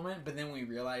Gosling moment, but then we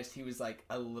realized he was like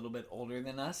a little bit older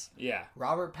than us. Yeah.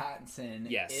 Robert Pattinson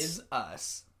is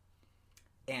us,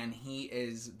 and he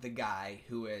is the guy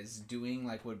who is doing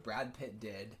like what Brad Pitt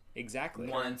did. Exactly.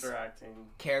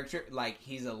 Character, like,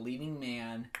 he's a leading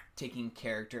man taking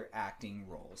character acting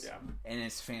roles. Yeah. And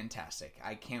it's fantastic.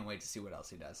 I can't wait to see what else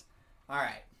he does. All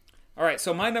right,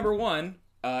 so my number one,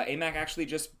 AMAC actually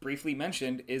just briefly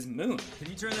mentioned, is Moon. Can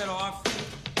you turn that off?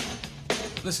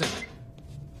 Listen,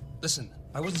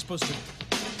 I wasn't supposed to.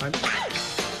 I'm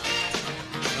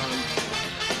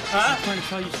trying to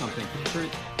tell you something.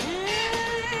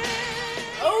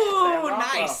 Oh,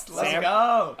 nice! Let's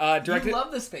go. You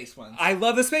love the space ones. I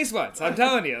love the space ones. I'm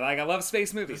telling you, like, I love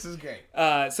space movies. This is great.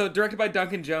 So directed by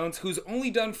Duncan Jones, who's only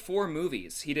done 4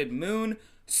 movies. He did Moon,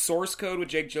 Source Code with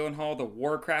Jake Gyllenhaal, the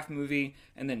Warcraft movie,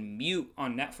 and then Mute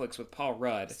on Netflix with Paul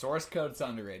Rudd. Source Code's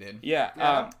underrated.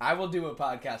 Yeah. I will do a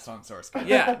podcast on Source Code.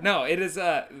 Yeah, no, it is.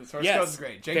 Source Code's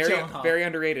great. Jake Gyllenhaal. Very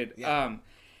underrated. Yeah.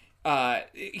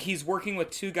 He's working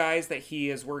with 2 guys that he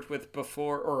has worked with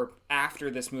before or after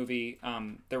this movie.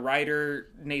 The writer,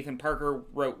 Nathan Parker,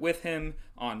 wrote with him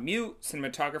on Mute.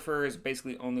 Cinematographer has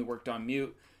basically only worked on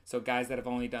Mute. So guys that have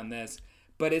only done this.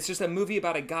 But it's just a movie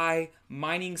about a guy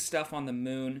mining stuff on the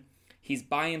moon. He's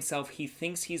by himself. He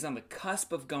thinks he's on the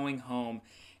cusp of going home.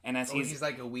 And as he's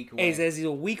like a week away. As he's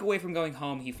a week away from going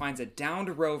home, he finds a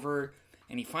downed rover,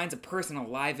 and he finds a person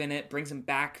alive in it, brings him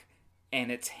back,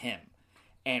 and it's him.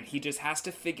 And he just has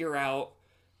to figure out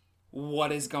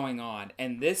what is going on.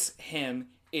 And this him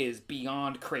is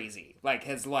beyond crazy. Like,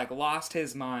 has lost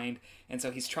his mind. And so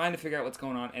he's trying to figure out what's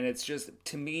going on. And it's just,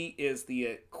 to me, is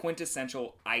the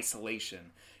quintessential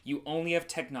isolation. You only have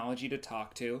technology to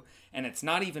talk to. And it's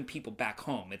not even people back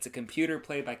home. It's a computer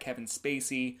played by Kevin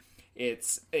Spacey.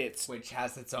 It's which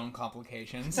has its own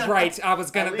complications. Right. I was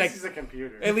gonna. At least he's a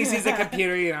computer. At least he's a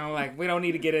computer. You know, like, we don't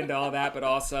need to get into all that, but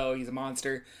also he's a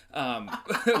monster.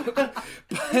 But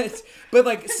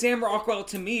like, Sam Rockwell,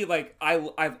 to me, like,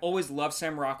 I've always loved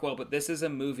Sam Rockwell, but this is a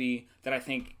movie that I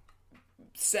think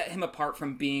set him apart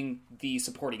from being the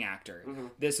supporting actor. Mm-hmm.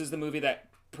 This is the movie that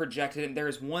projected him.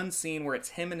 There's one scene where it's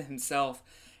him and himself,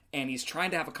 and he's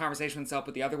trying to have a conversation with himself,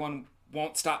 but the other one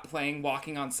won't stop playing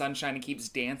Walking on Sunshine and keeps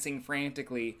dancing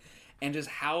frantically, and just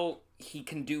how he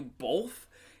can do both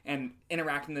and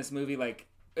interact in this movie. Like,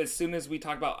 as soon as we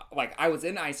talk about, like, I was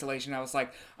in isolation, I was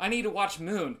like, I need to watch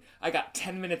Moon. I got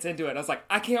 10 minutes into it. I was like,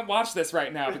 I can't watch this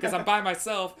right now because I'm by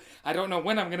myself. I don't know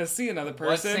when I'm going to see another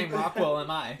person. What Sam Rockwell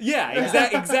am I? Yeah,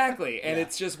 exactly. And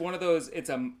it's just one of those, it's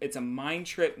a mind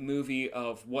trip movie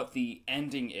of what the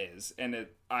ending is. And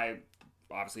I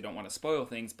obviously don't want to spoil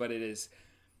things, but it's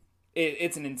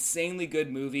an insanely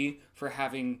good movie for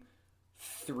having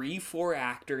 3-4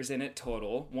 actors in it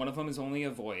total. One of them is only a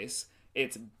voice.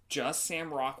 It's just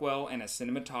Sam Rockwell and a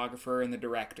cinematographer and the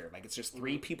director. Like, it's just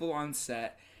 3 people on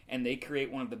set, and they create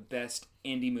one of the best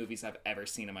indie movies I've ever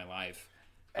seen in my life.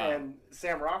 And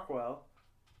Sam Rockwell,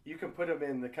 you can put him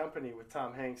in The Company with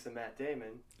Tom Hanks and Matt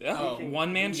Damon. Yeah,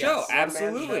 one-man show.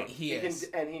 Absolutely. He is.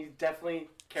 And he definitely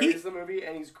carries the movie,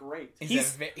 and he's great.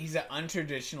 He's an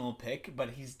untraditional pick,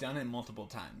 but he's done it multiple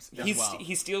times as well.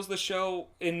 He steals the show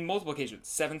in multiple occasions.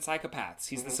 7 Psychopaths.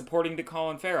 He's the supporting to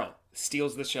Colin Farrell.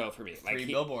 Steals the show for me. 3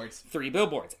 Billboards. 3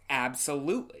 Billboards.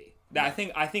 Absolutely. I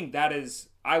think that is,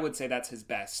 I would say that's his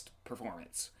best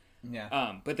performance.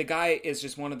 Yeah. But the guy is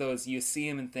just one of those, you see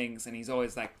him in things and he's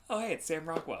always like, oh, hey, it's Sam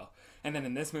Rockwell. And then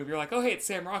in this movie, you're like, oh, hey, it's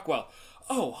Sam Rockwell.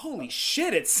 Oh, holy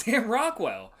shit, it's Sam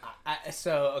Rockwell.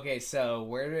 So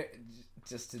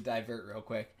just to divert real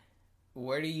quick,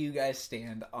 where do you guys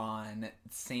stand on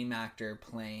same actor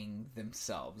playing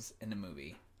themselves in a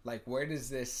movie? Like, where does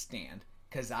this stand?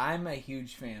 Because I'm a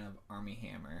huge fan of Armie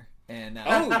Hammer and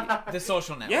The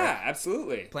Social Network. Yeah,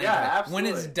 absolutely. Absolutely. When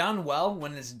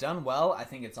it's done well, I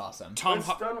think it's awesome. It's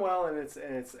done well, and it's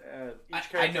each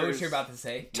character. I know what you're about to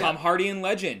say. Tom Hardy in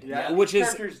Legend, which is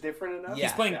character's different enough.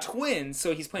 He's playing twins,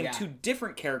 so he's playing two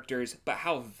different characters, but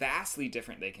how vastly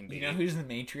different they can be. You know who's the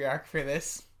matriarch for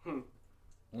this?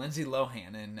 Lindsay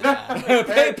Lohan and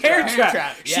Parent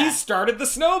Trap. Yeah. She started the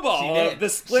snowball. She did. The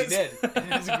split. She did.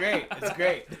 It's great. It's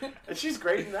great. And she's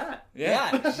great in that.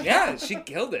 Yeah, she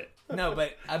killed it. No,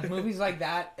 but movies like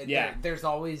that, there's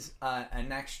always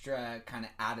an extra kind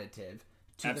of additive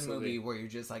to the movie where you're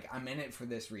just like, I'm in it for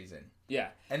this reason. Yeah.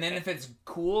 And then if it's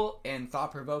cool and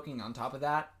thought-provoking on top of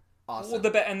that, awesome.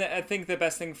 Well, I think the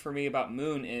best thing for me about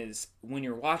Moon is when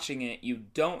you're watching it, you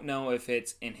don't know if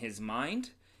it's in his mind,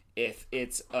 if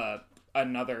it's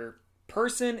another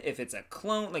person, if it's a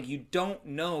clone. Like, you don't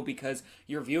know because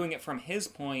you're viewing it from his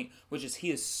point, which is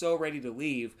he is so ready to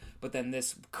leave, but then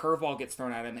this curveball gets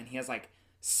thrown at him and he has like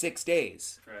 6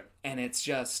 days. Right. And it's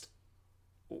just,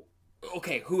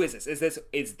 okay, who is this?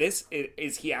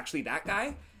 Is he actually that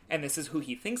guy? And this is who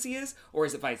he thinks he is? Or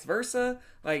is it vice versa?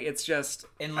 Like, it's just...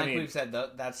 And like we've said,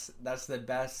 that's the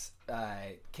best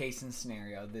case and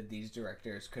scenario that these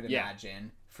directors could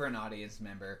imagine for an audience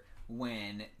member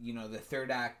when, you know, the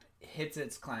third act hits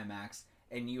its climax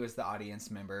and you as the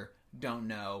audience member don't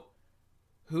know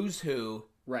who's who.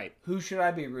 Right. Who should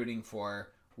I be rooting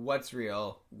for? What's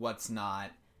real? What's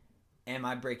not? Am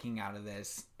I breaking out of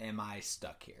this? Am I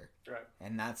stuck here? Right.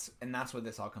 And that's what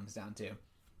this all comes down to.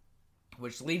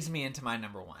 Which leads me into my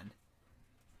number one,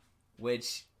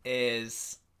 which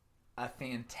is a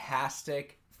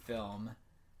fantastic film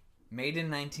made in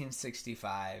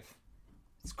 1965.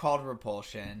 It's called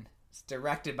Repulsion. It's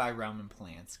directed by Roman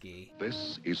Polanski.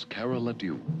 This is Carol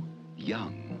Ledoux.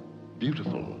 Young,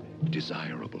 beautiful,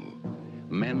 desirable.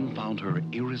 Men found her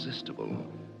irresistible.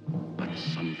 But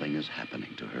something is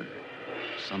happening to her.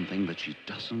 Something that she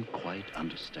doesn't quite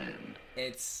understand.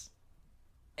 It's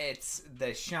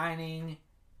The Shining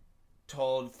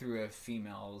told through a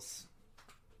female's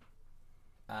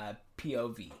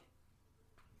POV,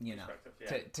 you know,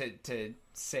 to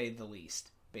say the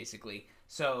least, basically.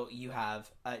 So you have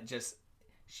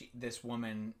this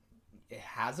woman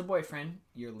has a boyfriend,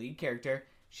 your lead character.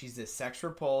 She's a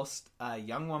sex-repulsed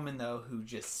young woman, though, who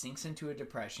just sinks into a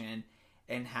depression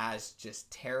and has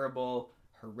just terrible,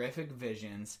 horrific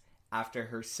visions after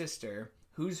her sister,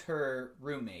 who's her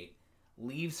roommate,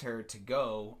 leaves her to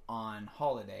go on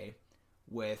holiday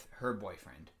with her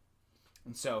boyfriend.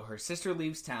 And so her sister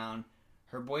leaves town.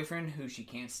 Her boyfriend, who she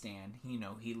can't stand, you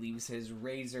know, he leaves his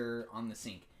razor on the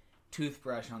sink,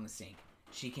 toothbrush on the sink.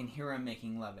 She can hear him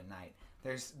making love at night.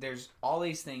 There's all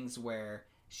these things where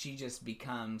she just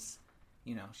becomes,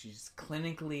 you know, she's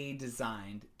clinically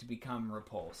designed to become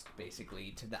repulsed,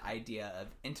 basically, to the idea of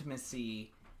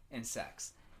intimacy and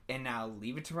sex. And now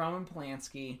leave it to Roman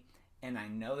Polanski. And I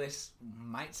know this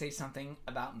might say something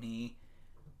about me,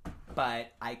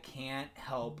 but I can't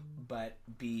help but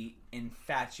be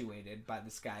infatuated by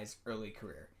this guy's early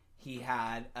career. He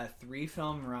had a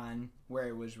 3-film run where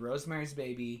it was Rosemary's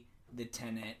Baby, The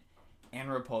Tenant,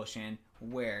 and Repulsion,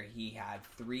 where he had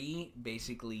 3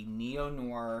 basically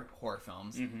neo-noir horror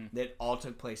films that all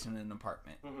took place in an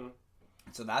apartment. Mm-hmm.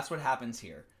 So that's what happens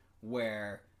here,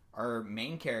 where our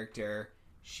main character,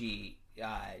 she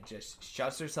just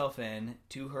shuts herself in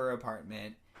to her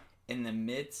apartment in the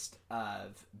midst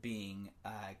of being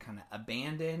kind of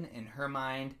abandoned in her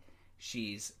mind.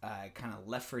 She's kind of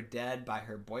left for dead by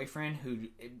her boyfriend, who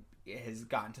has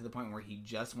gotten to the point where he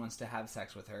just wants to have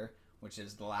sex with her, which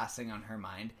is the last thing on her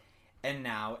mind. And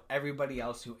now everybody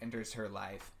else who enters her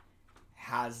life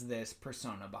has this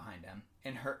persona behind them,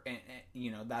 and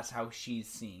you know, that's how she's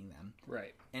seeing them.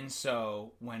 Right. And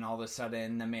so when all of a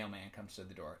sudden the mailman comes to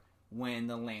the door, when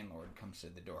the landlord comes to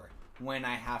the door, when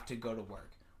I have to go to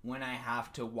work, when I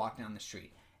have to walk down the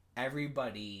street,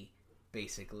 everybody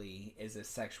basically is a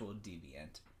sexual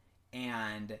deviant.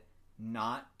 And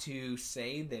not to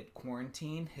say that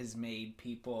quarantine has made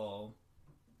people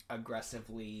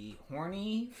aggressively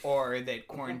horny, or that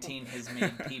quarantine has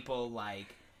made people,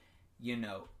 like, you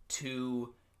know,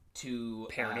 too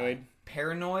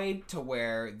paranoid to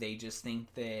where they just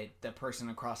think that the person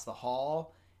across the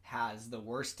hall has the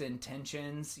worst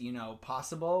intentions,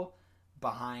 possible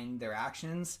behind their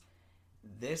actions.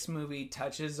 This movie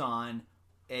touches on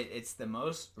it. It's the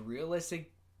most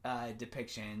realistic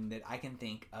depiction that I can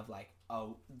think of, like,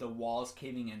 the walls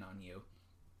caving in on you.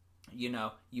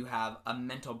 You have a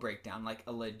mental breakdown, like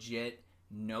a legit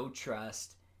no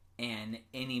trust in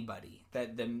anybody.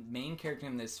 That the main character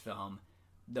in this film,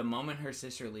 the moment her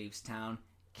sister leaves town,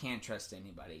 can't trust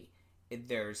anybody.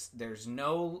 There's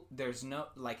no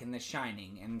like in The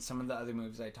Shining and some of the other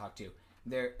movies I talked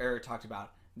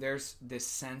about. There's this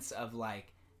sense of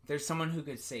like, there's someone who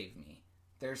could save me.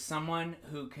 There's someone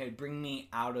who could bring me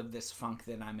out of this funk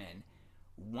that I'm in.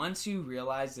 Once you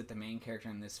realize that the main character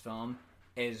in this film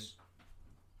is,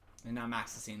 and I'm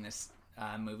accessing this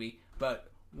movie, but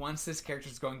once this character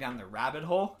is going down the rabbit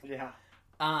hole,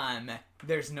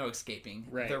 there's no escaping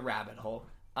the rabbit hole,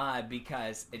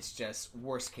 because it's just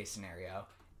worst case scenario.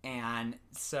 And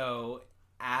so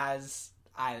as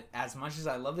much as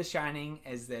I love The Shining,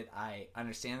 is that I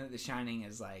understand that The Shining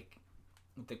is like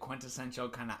the quintessential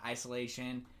kind of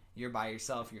isolation. You're by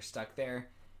yourself, you're stuck there.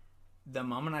 The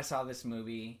moment I saw this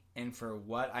movie, and for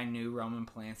what I knew Roman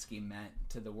Polanski meant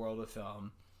to the world of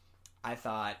film, I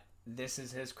thought, this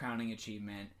is his crowning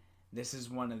achievement. This is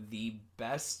one of the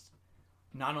best,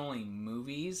 not only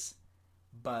movies,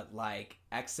 but like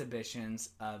exhibitions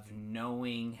of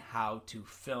knowing how to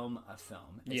film a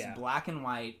film. It's black and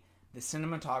white. The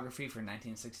cinematography for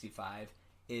 1965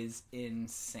 is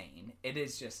insane. It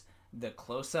is just the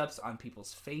close-ups on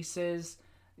people's faces,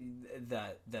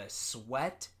 the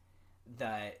sweat,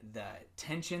 the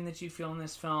tension that you feel in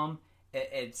this film.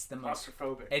 It's the most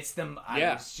claustrophobic.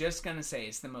 I was just gonna say,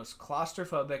 it's the most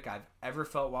claustrophobic I've ever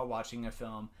felt while watching a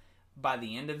film. By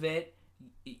the end of it,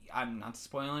 I'm not to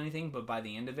spoil anything, but by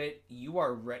the end of it, you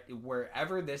are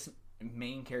wherever this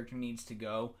main character needs to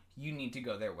go, you need to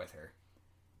go there with her.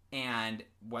 And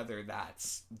whether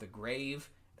that's the grave,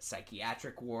 a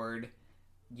psychiatric ward,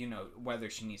 whether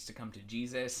she needs to come to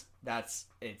Jesus,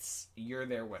 you're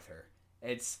there with her.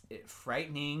 It's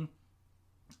frightening.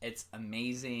 It's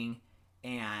amazing.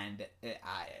 And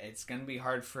it's going to be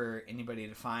hard for anybody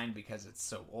to find because it's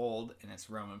so old and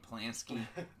it's Roman Polanski.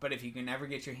 But if you can ever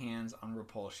get your hands on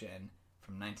Repulsion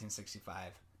from 1965, I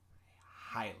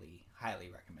highly, highly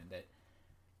recommend it.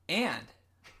 And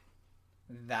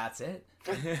that's it.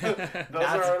 Those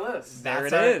are our lists.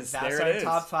 That's our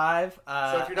top 5.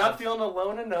 So if you're not feeling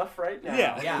alone enough right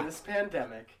now in this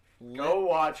pandemic, go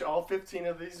watch all 15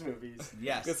 of these movies.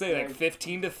 Yes. I was going to say, like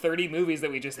 15 to 30 movies that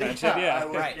we just mentioned. I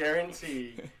would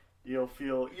guarantee you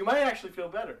might actually feel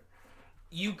better.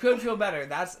 You could feel better.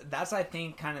 That's I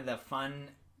think kind of the fun,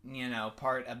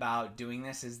 part about doing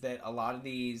this, is that a lot of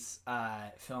these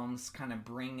films kind of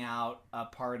bring out a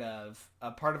part of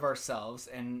ourselves,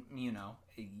 and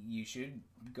you should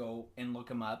go and look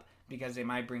them up because they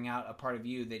might bring out a part of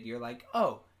you that you're like,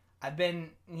 oh, I've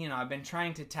been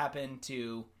trying to tap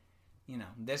into,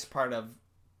 this part of,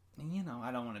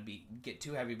 I don't want to get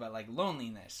too heavy, but like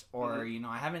loneliness, or,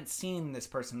 I haven't seen this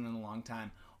person in a long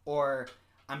time, or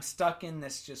I'm stuck in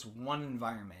this just one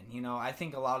environment. I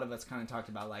think a lot of us kind of talked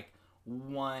about like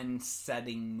one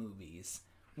setting movies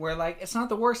where like it's not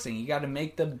the worst thing. You got to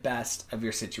make the best of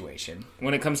your situation.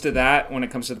 When it comes to that, when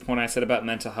it comes to the point I said about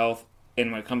mental health,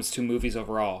 and when it comes to movies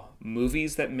overall,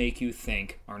 movies that make you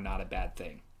think are not a bad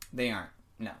thing. They aren't.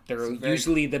 No. They're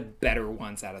usually the better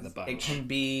ones out of the bunch. It can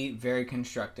be very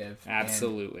constructive.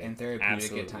 Absolutely. And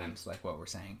therapeutic at times, like what we're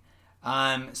saying.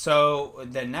 So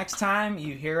the next time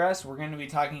you hear us, we're going to be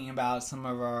talking about some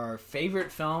of our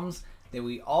favorite films that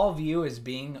we all view as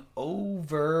being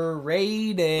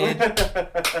overrated.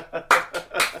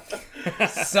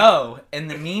 So, in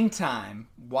the meantime,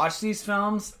 watch these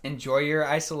films, enjoy your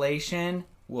isolation.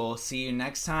 We'll see you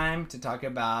next time to talk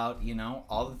about,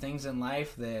 all the things in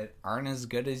life that aren't as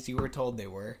good as you were told they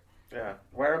were. Yeah.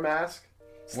 Wear a mask.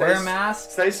 Wear a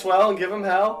mask. Stay swell and give them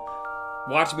hell.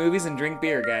 Watch movies and drink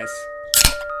beer, guys.